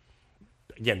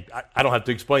 Again, I don't have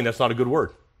to explain, that's not a good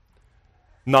word.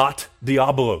 Not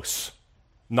diabolos.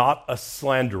 Not a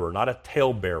slanderer, not a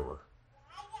talebearer,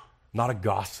 not a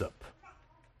gossip.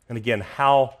 And again,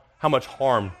 how much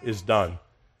harm is done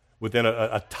within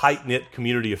a tight-knit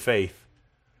community of faith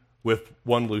with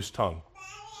one loose tongue.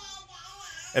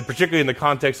 And particularly in the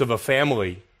context of a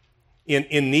family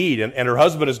in need, and her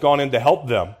husband has gone in to help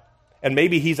them, and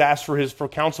maybe he's asked for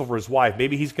counsel for his wife,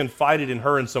 maybe he's confided in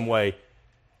her in some way,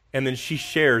 and then she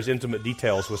shares intimate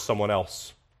details with someone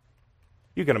else.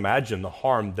 You can imagine the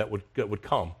harm that would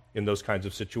come in those kinds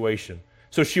of situations.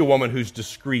 So she a woman who's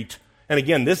discreet. And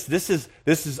again, this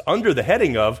is under the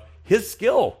heading of his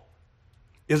skill.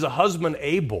 Is a husband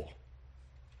able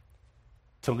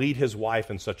to lead his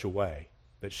wife in such a way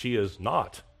that she is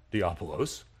not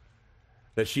diabolos,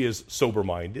 that she is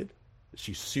sober-minded, that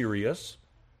she's serious,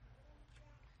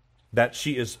 that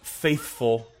she is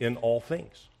faithful in all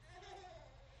things?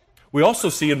 We also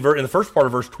see in the first part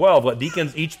of verse 12, let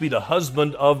deacons each be the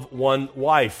husband of one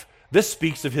wife. This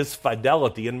speaks of his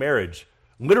fidelity in marriage.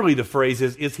 Literally the phrase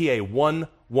is he a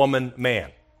one-woman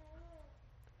man?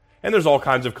 And there's all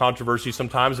kinds of controversy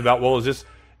sometimes about, well, is this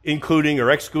including or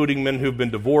excluding men who've been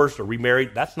divorced or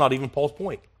remarried? That's not even Paul's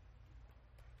point.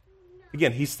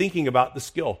 Again, he's thinking about the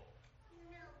skill.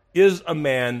 Is a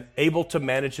man able to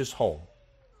manage his home,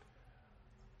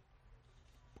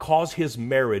 cause his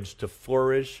marriage to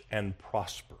flourish and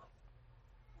prosper?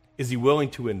 Is he willing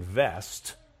to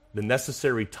invest the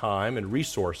necessary time and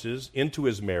resources into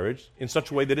his marriage in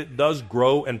such a way that it does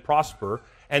grow and prosper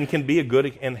and can be a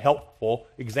good and helpful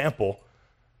example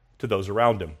to those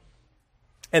around him?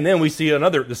 And then we see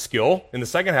the skill in the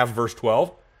second half of verse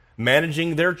 12,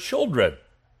 managing their children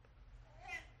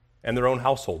and their own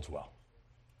households well.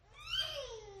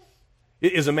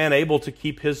 Is a man able to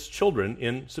keep his children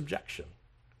in subjection?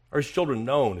 Are his children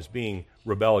known as being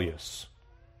rebellious,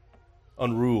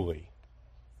 unruly,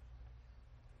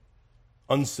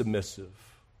 unsubmissive,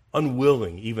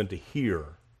 unwilling even to hear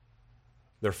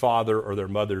their father or their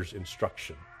mother's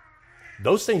instruction.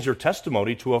 Those things are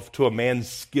testimony to a man's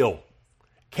skill.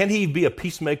 Can he be a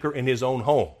peacemaker in his own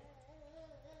home?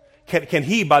 Can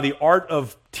he, by the art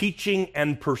of teaching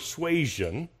and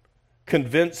persuasion,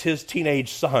 convince his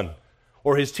teenage son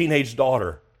or his teenage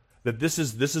daughter that this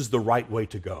is the right way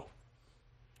to go?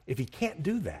 If he can't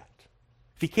do that,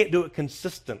 if he can't do it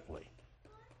consistently,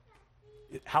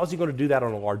 how is he going to do that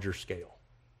on a larger scale?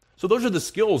 So those are the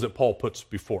skills that Paul puts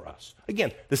before us.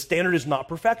 Again, the standard is not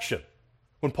perfection.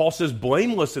 When Paul says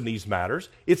blameless in these matters,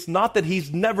 it's not that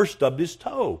he's never stubbed his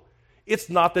toe. It's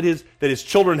not that his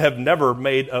children have never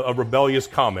made a rebellious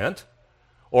comment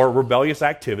or a rebellious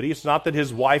activity. It's not that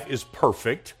his wife is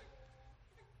perfect.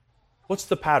 What's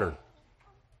the pattern?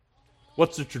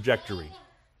 What's the trajectory?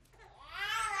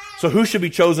 So who should be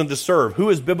chosen to serve? Who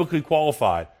is biblically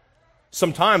qualified?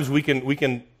 Sometimes we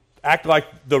can act like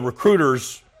the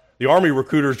recruiters, the army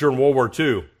recruiters during World War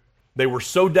II. They were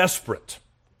so desperate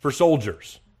for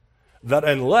soldiers that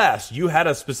unless you had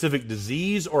a specific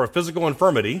disease or a physical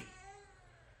infirmity,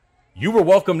 you were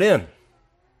welcomed in.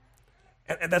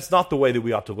 And that's not the way that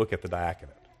we ought to look at the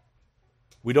diaconate.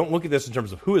 We don't look at this in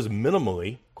terms of who is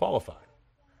minimally qualified.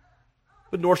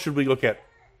 But nor should we look at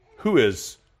who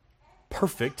is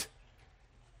perfect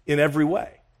in every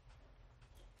way.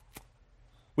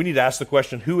 We need to ask the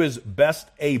question, who is best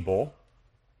able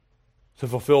to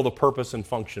fulfill the purpose and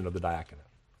function of the diaconate?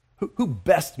 Who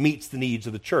best meets the needs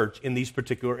of the church in these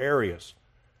particular areas?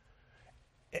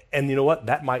 And you know what?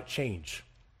 That might change.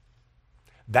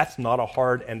 That's not a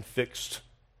hard and fixed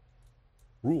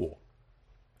rule.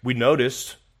 We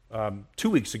noticed 2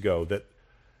 weeks ago that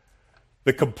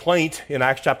the complaint in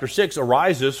Acts chapter 6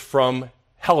 arises from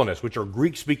Hellenists, which are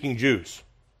Greek-speaking Jews.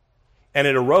 And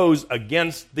it arose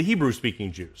against the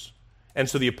Hebrew-speaking Jews. And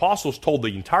so the apostles told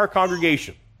the entire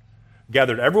congregation,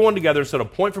 gathered everyone together and said,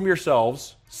 appoint from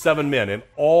yourselves 7 men, and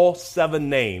all 7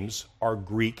 names are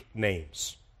Greek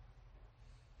names.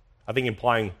 I think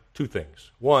implying 2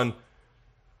 things. One,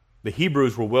 the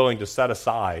Hebrews were willing to set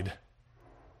aside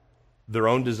their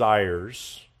own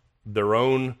desires, their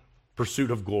own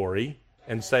pursuit of glory,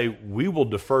 and say, we will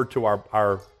defer to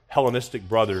our Hellenistic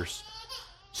brothers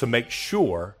to make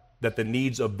sure that the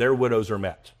needs of their widows are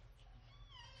met.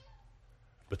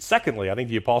 But secondly, I think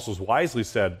the apostles wisely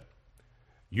said,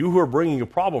 you who are bringing a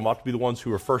problem ought to be the ones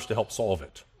who are first to help solve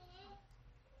it.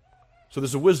 So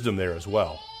there's a wisdom there as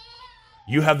well.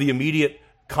 You have the immediate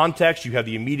context, you have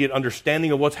the immediate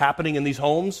understanding of what's happening in these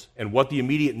homes and what the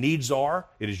immediate needs are.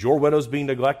 It is your widows being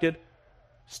neglected.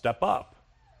 Step up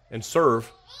and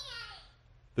serve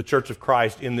the Church of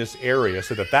Christ in this area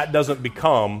so that that doesn't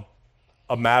become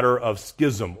a matter of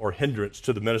schism or hindrance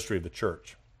to the ministry of the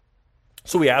church.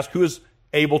 So we ask, who is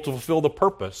able to fulfill the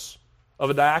purpose of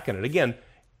a diaconate? Again,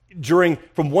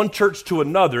 from one church to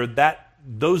another,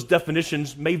 those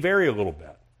definitions may vary a little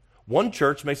bit. One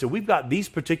church may say, we've got these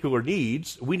particular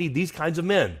needs, we need these kinds of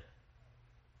men.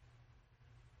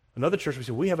 Another church may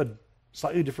say, we have a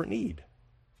slightly different need.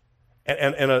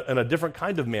 And a different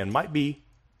kind of man might be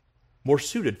more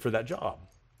suited for that job,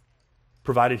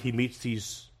 provided he meets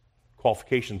these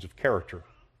qualifications of character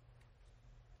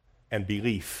and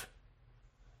belief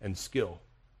and skill.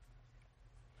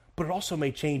 But it also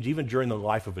may change even during the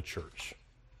life of a church.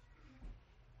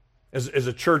 As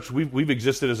a church, we've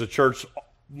existed as a church,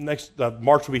 next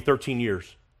March will be 13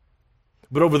 years.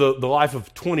 But over the life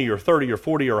of 20 or 30 or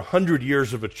 40 or 100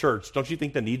 years of a church, don't you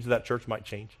think the needs of that church might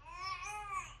change?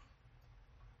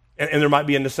 And there might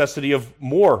be a necessity of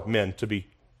more men to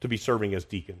be serving as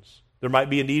deacons. There might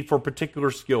be a need for particular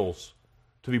skills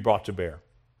to be brought to bear.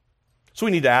 So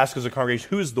we need to ask as a congregation,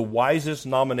 who is the wisest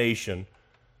nomination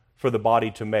for the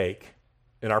body to make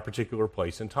in our particular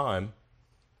place and time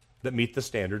that meet the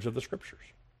standards of the Scriptures?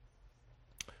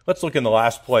 Let's look in the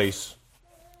last place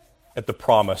at the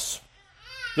promise.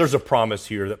 There's a promise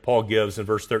here that Paul gives in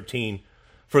verse 13.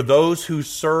 For those who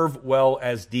serve well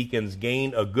as deacons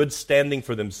gain a good standing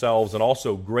for themselves and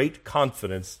also great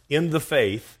confidence in the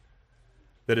faith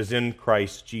that is in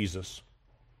Christ Jesus.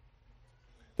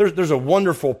 There's a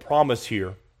wonderful promise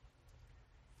here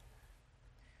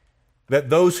that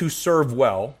those who serve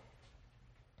well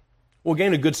will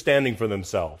gain a good standing for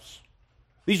themselves.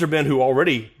 These are men who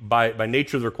already, by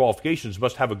nature of their qualifications,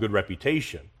 must have a good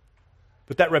reputation.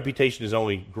 But that reputation is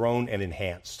only grown and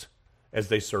enhanced as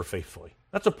they serve faithfully.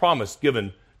 That's a promise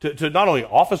given to not only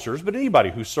officers, but anybody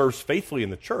who serves faithfully in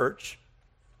the church.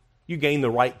 You gain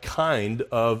the right kind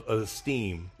of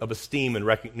esteem and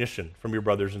recognition from your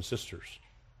brothers and sisters.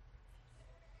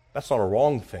 That's not a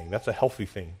wrong thing. That's a healthy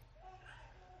thing.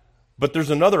 But there's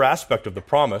another aspect of the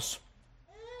promise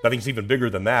that I think is even bigger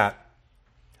than that.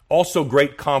 also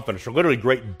great confidence, or literally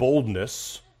great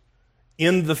boldness,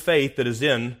 in the faith that is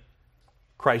in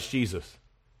Christ Jesus.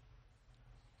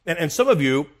 And some of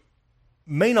you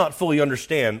may not fully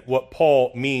understand what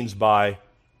Paul means by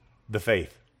the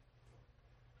faith.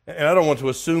 And I don't want to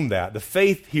assume that. The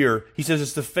faith here, he says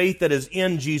it's the faith that is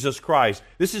in Jesus Christ.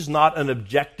 This is not an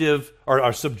objective or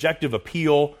a subjective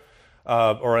appeal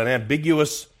or an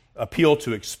ambiguous appeal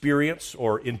to experience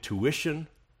or intuition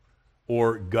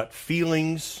or gut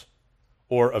feelings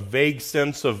or a vague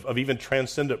sense of even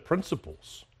transcendent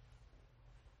principles.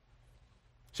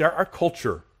 See, our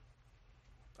culture,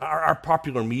 our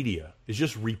popular media is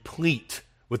just replete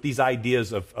with these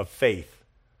ideas of faith.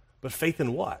 But faith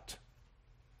in what?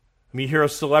 I mean, you hear a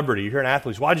celebrity, you hear an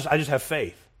athlete, well, I just have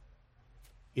faith.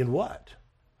 In what?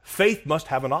 Faith must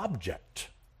have an object.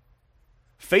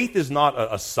 Faith is not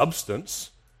a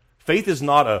substance. Faith is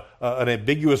not an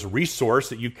ambiguous resource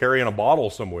that you carry in a bottle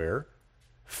somewhere.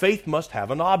 Faith must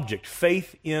have an object.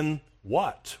 Faith in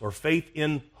what? Or faith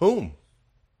in whom?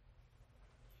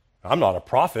 I'm not a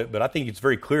prophet, but I think it's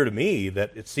very clear to me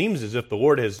that it seems as if the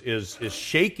Lord is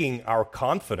shaking our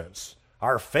confidence,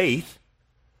 our faith,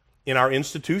 in our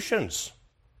institutions,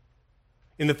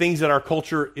 in the things that our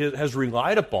culture has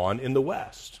relied upon in the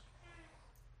West.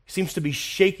 He seems to be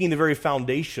shaking the very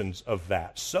foundations of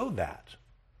that, so that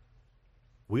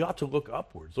we ought to look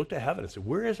upwards, look to heaven and say,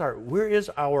 where is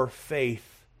our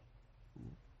faith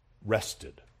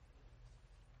rested?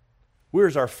 Where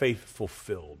is our faith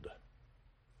fulfilled?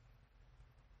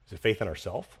 Is it faith in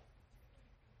ourselves?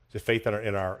 Is it faith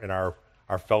in our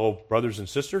fellow brothers and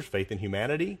sisters? Faith in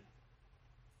humanity?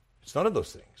 It's none of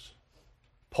those things.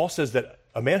 Paul says that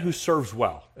a man who serves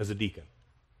well as a deacon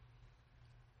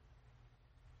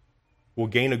will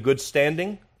gain a good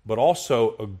standing, but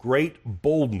also a great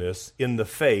boldness in the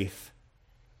faith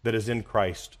that is in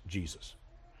Christ Jesus.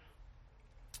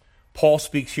 Paul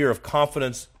speaks here of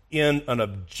confidence in an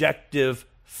objective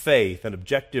faith, an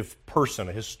objective person,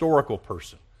 a historical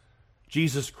person,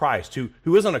 Jesus Christ,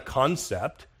 who isn't a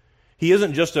concept. He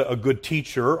isn't just a good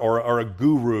teacher or a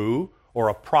guru or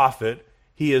a prophet.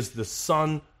 He is the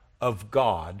Son of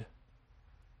God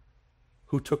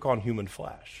who took on human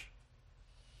flesh.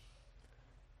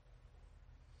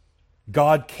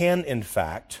 God can, in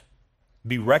fact,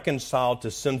 be reconciled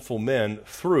to sinful men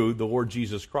through the Lord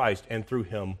Jesus Christ and through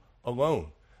him alone.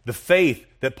 The faith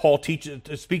that Paul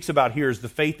speaks about here is the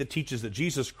faith that teaches that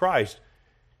Jesus Christ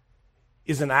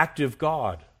is an active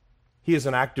God. He is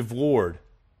an active Lord.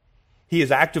 He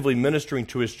is actively ministering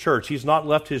to his church. He's not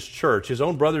left his church, his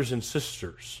own brothers and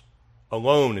sisters,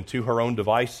 alone and to her own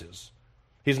devices.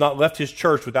 He's not left his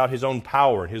church without his own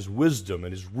power and his wisdom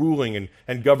and his ruling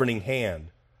and governing hand.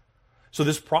 So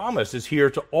this promise is here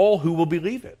to all who will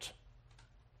believe it.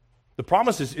 The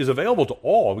promise is available to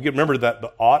all. We remember that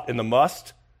the ought and the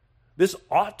must. This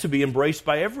ought to be embraced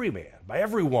by every man, by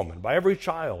every woman, by every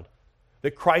child.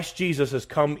 That Christ Jesus has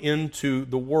come into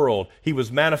the world. He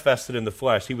was manifested in the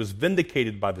flesh. He was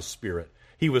vindicated by the Spirit.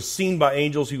 He was seen by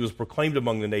angels. He was proclaimed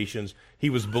among the nations. He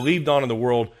was believed on in the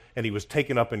world, and he was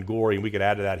taken up in glory. And we could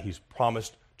add to that, he's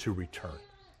promised to return.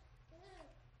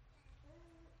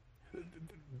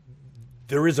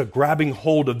 There is a grabbing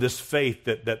hold of this faith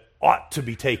that ought to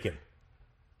be taken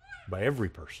by every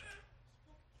person.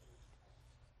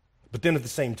 But then at the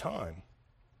same time,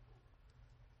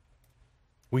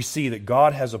 we see that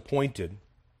God has appointed,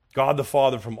 God the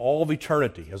Father from all of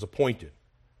eternity has appointed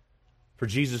for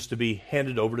Jesus to be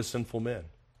handed over to sinful men,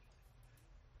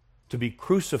 to be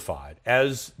crucified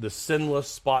as the sinless,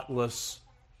 spotless,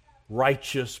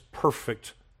 righteous,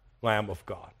 perfect Lamb of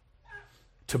God,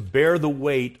 to bear the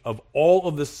weight of all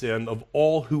of the sin of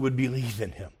all who would believe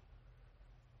in him,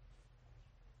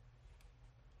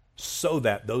 so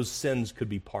that those sins could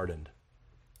be pardoned.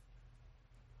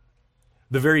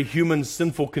 The very human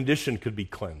sinful condition could be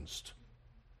cleansed,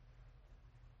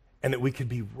 and that we could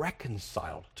be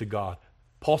reconciled to God.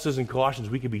 Paul says in Colossians,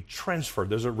 we could be transferred.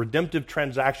 There's a redemptive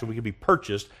transaction. We could be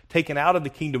purchased, taken out of the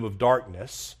kingdom of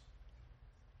darkness,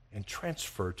 and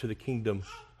transferred to the kingdom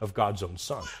of God's own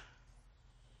Son.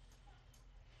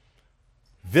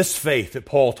 This faith that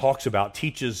Paul talks about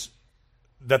teaches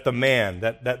that the man,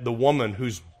 that the woman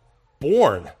who's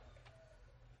born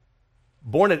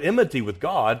at enmity with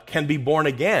God, can be born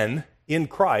again in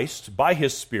Christ by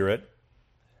his Spirit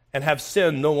and have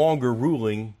sin no longer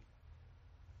ruling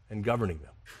and governing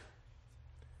them.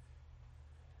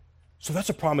 So that's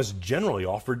a promise generally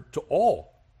offered to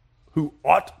all who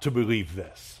ought to believe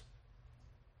this.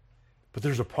 But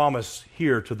there's a promise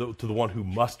here to the one who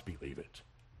must believe it,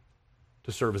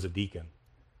 to serve as a deacon.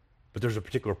 But there's a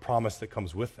particular promise that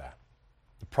comes with that.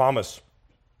 The promise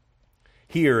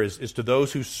here is to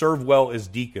those who serve well as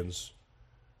deacons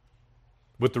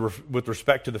with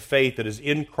respect to the faith that is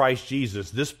in Christ Jesus.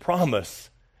 This promise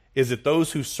is that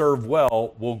those who serve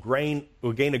well will gain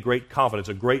a great confidence,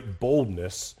 a great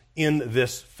boldness in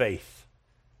this faith.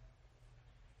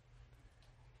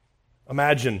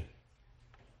 Imagine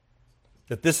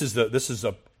that this is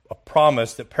a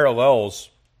promise that parallels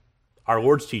our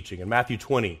Lord's teaching in Matthew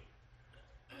 20.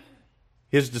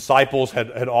 His disciples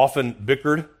had often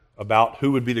bickered about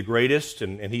who would be the greatest,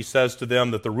 and he says to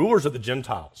them that the rulers of the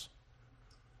Gentiles,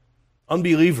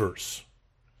 unbelievers,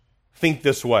 think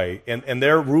this way, and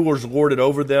their rulers lord it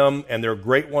over them, and their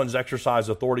great ones exercise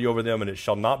authority over them, and it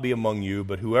shall not be among you,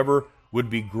 but whoever would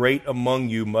be great among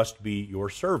you must be your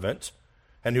servant,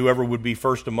 and whoever would be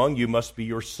first among you must be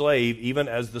your slave, even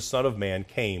as the Son of Man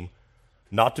came,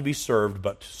 not to be served,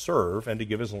 but to serve, and to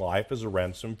give his life as a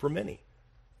ransom for many.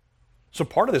 So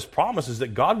part of this promise is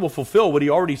that God will fulfill what he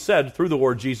already said through the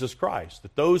Lord Jesus Christ,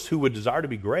 that those who would desire to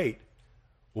be great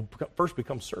will first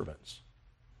become servants.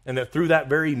 And that through that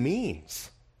very means,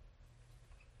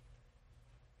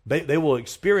 they will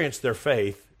experience their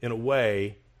faith in a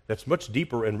way that's much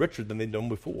deeper and richer than they've known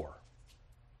before.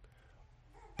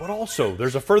 But also,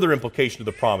 there's a further implication of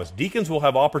the promise. Deacons will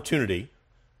have opportunity,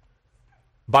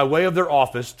 by way of their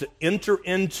office, to enter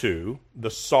into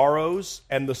the sorrows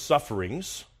and the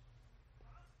sufferings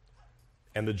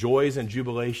and the joys and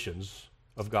jubilations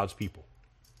of God's people.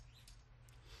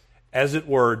 As it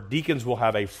were, deacons will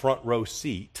have a front row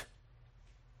seat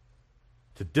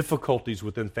to difficulties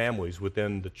within families,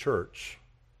 within the church,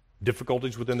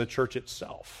 difficulties within the church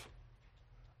itself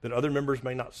that other members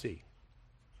may not see.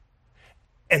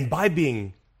 And by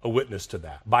being a witness to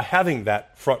that, by having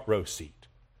that front row seat,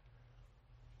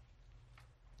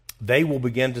 they will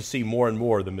begin to see more and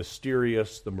more the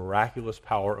mysterious, the miraculous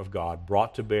power of God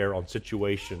brought to bear on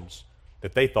situations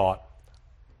that they thought,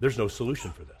 there's no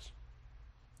solution for this.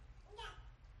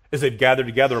 As they've gathered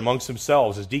together amongst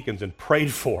themselves as deacons and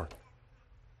prayed for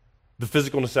the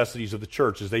physical necessities of the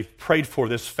church, as they've prayed for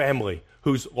this family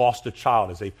who's lost a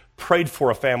child, as they've prayed for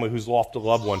a family who's lost a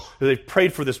loved one, as they've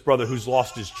prayed for this brother who's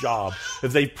lost his job,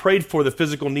 as they've prayed for the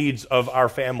physical needs of our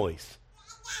families,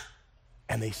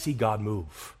 and they see God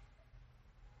move.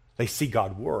 They see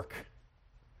God work.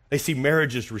 They see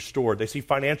marriages restored. They see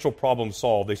financial problems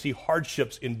solved. They see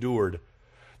hardships endured.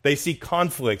 They see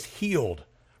conflicts healed,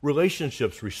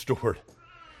 relationships restored.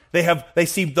 They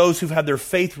see those who've had their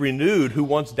faith renewed who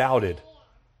once doubted.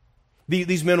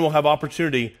 These men will have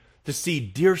opportunity to see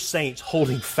dear saints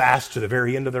holding fast to the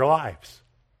very end of their lives.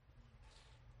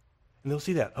 And they'll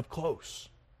see that up close.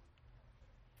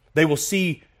 They will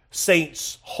see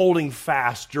saints holding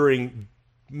fast during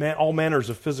all manners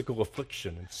of physical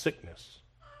affliction and sickness.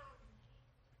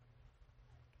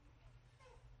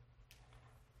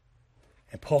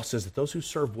 And Paul says that those who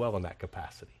serve well in that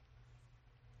capacity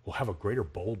will have a greater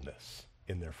boldness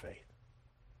in their faith.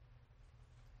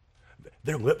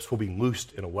 Their lips will be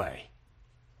loosed in a way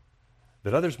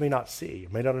that others may not see,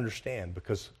 may not understand,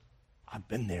 because I've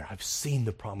been there. I've seen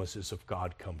the promises of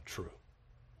God come true.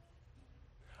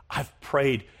 I've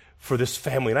prayed for this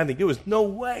family, and I think there was no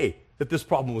way that this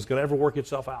problem was going to ever work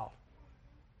itself out.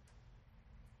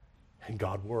 And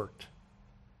God worked.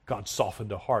 God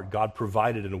softened a heart. God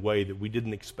provided in a way that we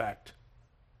didn't expect.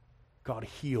 God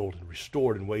healed and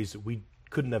restored in ways that we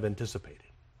couldn't have anticipated.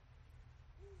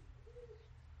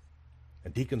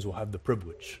 And deacons will have the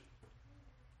privilege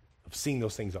of seeing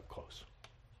those things up close.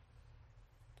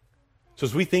 So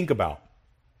as we think about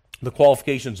the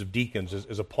qualifications of deacons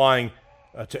as applying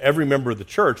to every member of the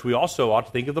church, we also ought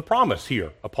to think of the promise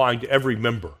here, applying to every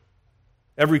member,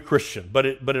 every Christian. But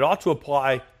it ought to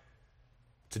apply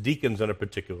to deacons in a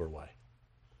particular way,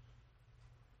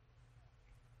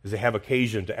 as they have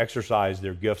occasion to exercise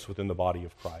their gifts within the body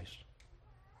of Christ,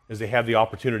 as they have the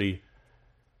opportunity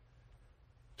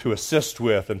to assist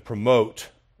with and promote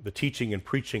the teaching and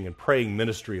preaching and praying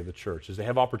ministry of the church, as they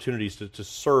have opportunities to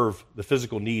serve the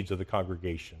physical needs of the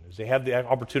congregation, as they have the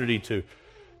opportunity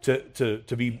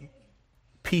to be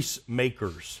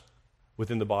peacemakers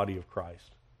within the body of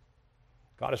Christ.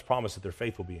 God has promised that their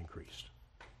faith will be increased.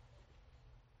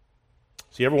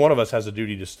 See, every one of us has a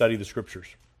duty to study the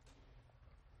Scriptures,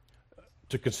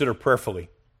 to consider prayerfully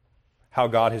how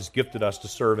God has gifted us to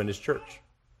serve in His church.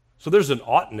 So there's an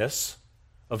oughtness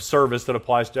of service that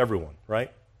applies to everyone,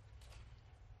 right?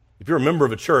 If you're a member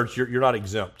of a church, you're not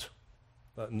exempt.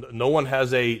 No one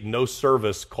has a no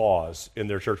service clause in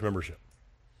their church membership.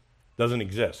 Doesn't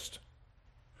exist.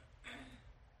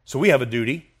 So we have a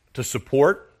duty to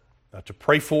support, to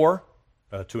pray for,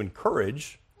 to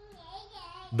encourage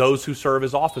those who serve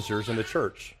as officers in the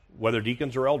church, whether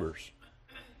deacons or elders.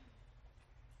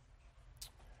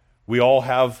 We all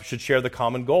should share the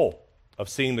common goal of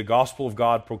seeing the gospel of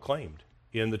God proclaimed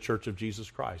in the church of Jesus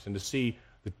Christ, and to see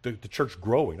the church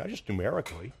growing, not just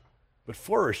numerically, but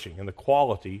flourishing in the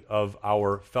quality of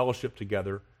our fellowship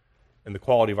together and the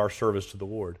quality of our service to the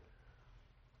Lord.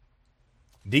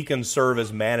 Deacons serve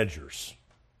as managers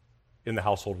in the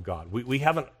household of God. We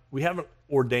haven't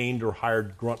ordained or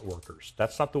hired grunt workers.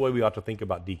 That's not the way we ought to think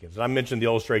about deacons. And I mentioned the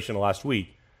illustration last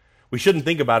week. We shouldn't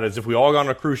think about it as if we all got on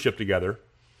a cruise ship together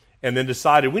and then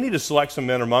decided we need to select some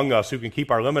men among us who can keep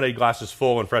our lemonade glasses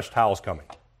full and fresh towels coming.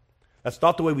 That's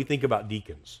not the way we think about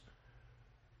deacons.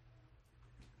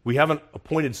 We haven't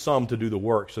appointed some to do the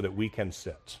work so that we can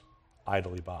sit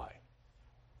idly by.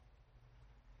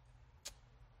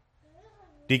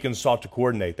 Deacons sought to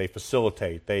coordinate, they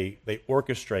facilitate, they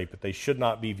orchestrate, but they should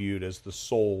not be viewed as the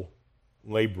sole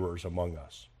laborers among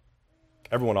us.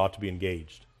 Everyone ought to be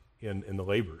engaged in the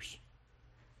labors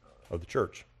of the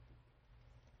church.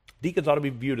 Deacons ought to be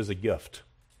viewed as a gift.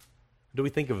 Do we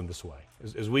think of them this way?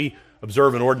 As we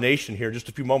observe an ordination here in just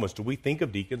a few moments, do we think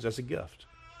of deacons as a gift?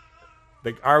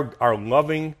 That our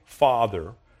loving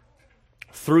Father,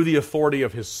 through the authority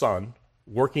of His Son,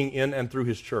 working in and through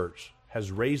His church,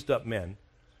 has raised up men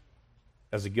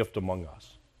as a gift among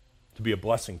us, to be a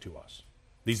blessing to us.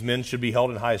 These men should be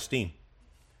held in high esteem,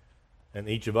 and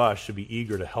each of us should be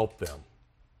eager to help them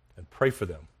and pray for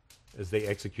them as they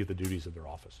execute the duties of their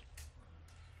office.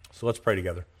 So let's pray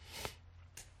together.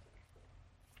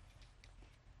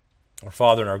 Our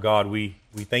Father and our God, we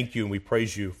thank you and we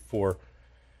praise you for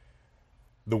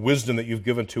the wisdom that you've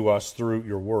given to us through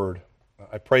your word.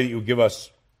 I pray that you give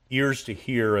us ears to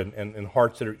hear and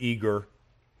hearts that are eager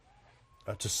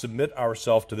to submit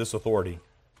ourselves to this authority.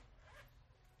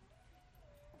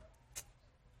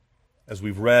 As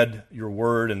we've read your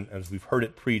word and as we've heard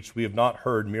it preached, we have not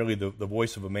heard merely the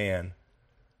voice of a man,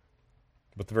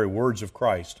 but the very words of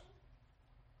Christ.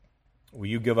 Will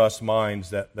you give us minds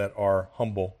that are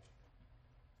humble,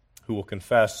 who will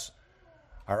confess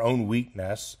our own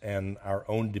weakness and our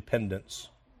own dependence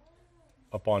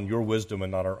upon your wisdom and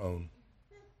not our own.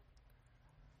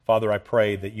 Father, I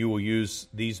pray that you will use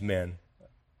these men,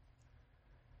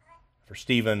 for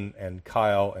Stephen and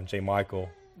Kyle and J. Michael,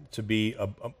 to be a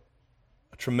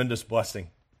tremendous blessing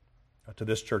to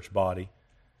this church body,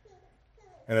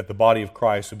 and that the body of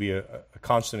Christ will be a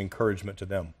constant encouragement to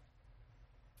them.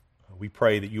 We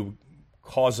pray that you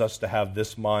cause us to have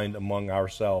this mind among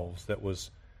ourselves that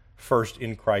was first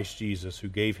in Christ Jesus, who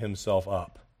gave himself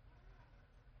up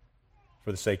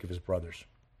for the sake of his brothers.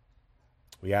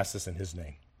 We ask this in his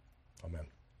name. Amen.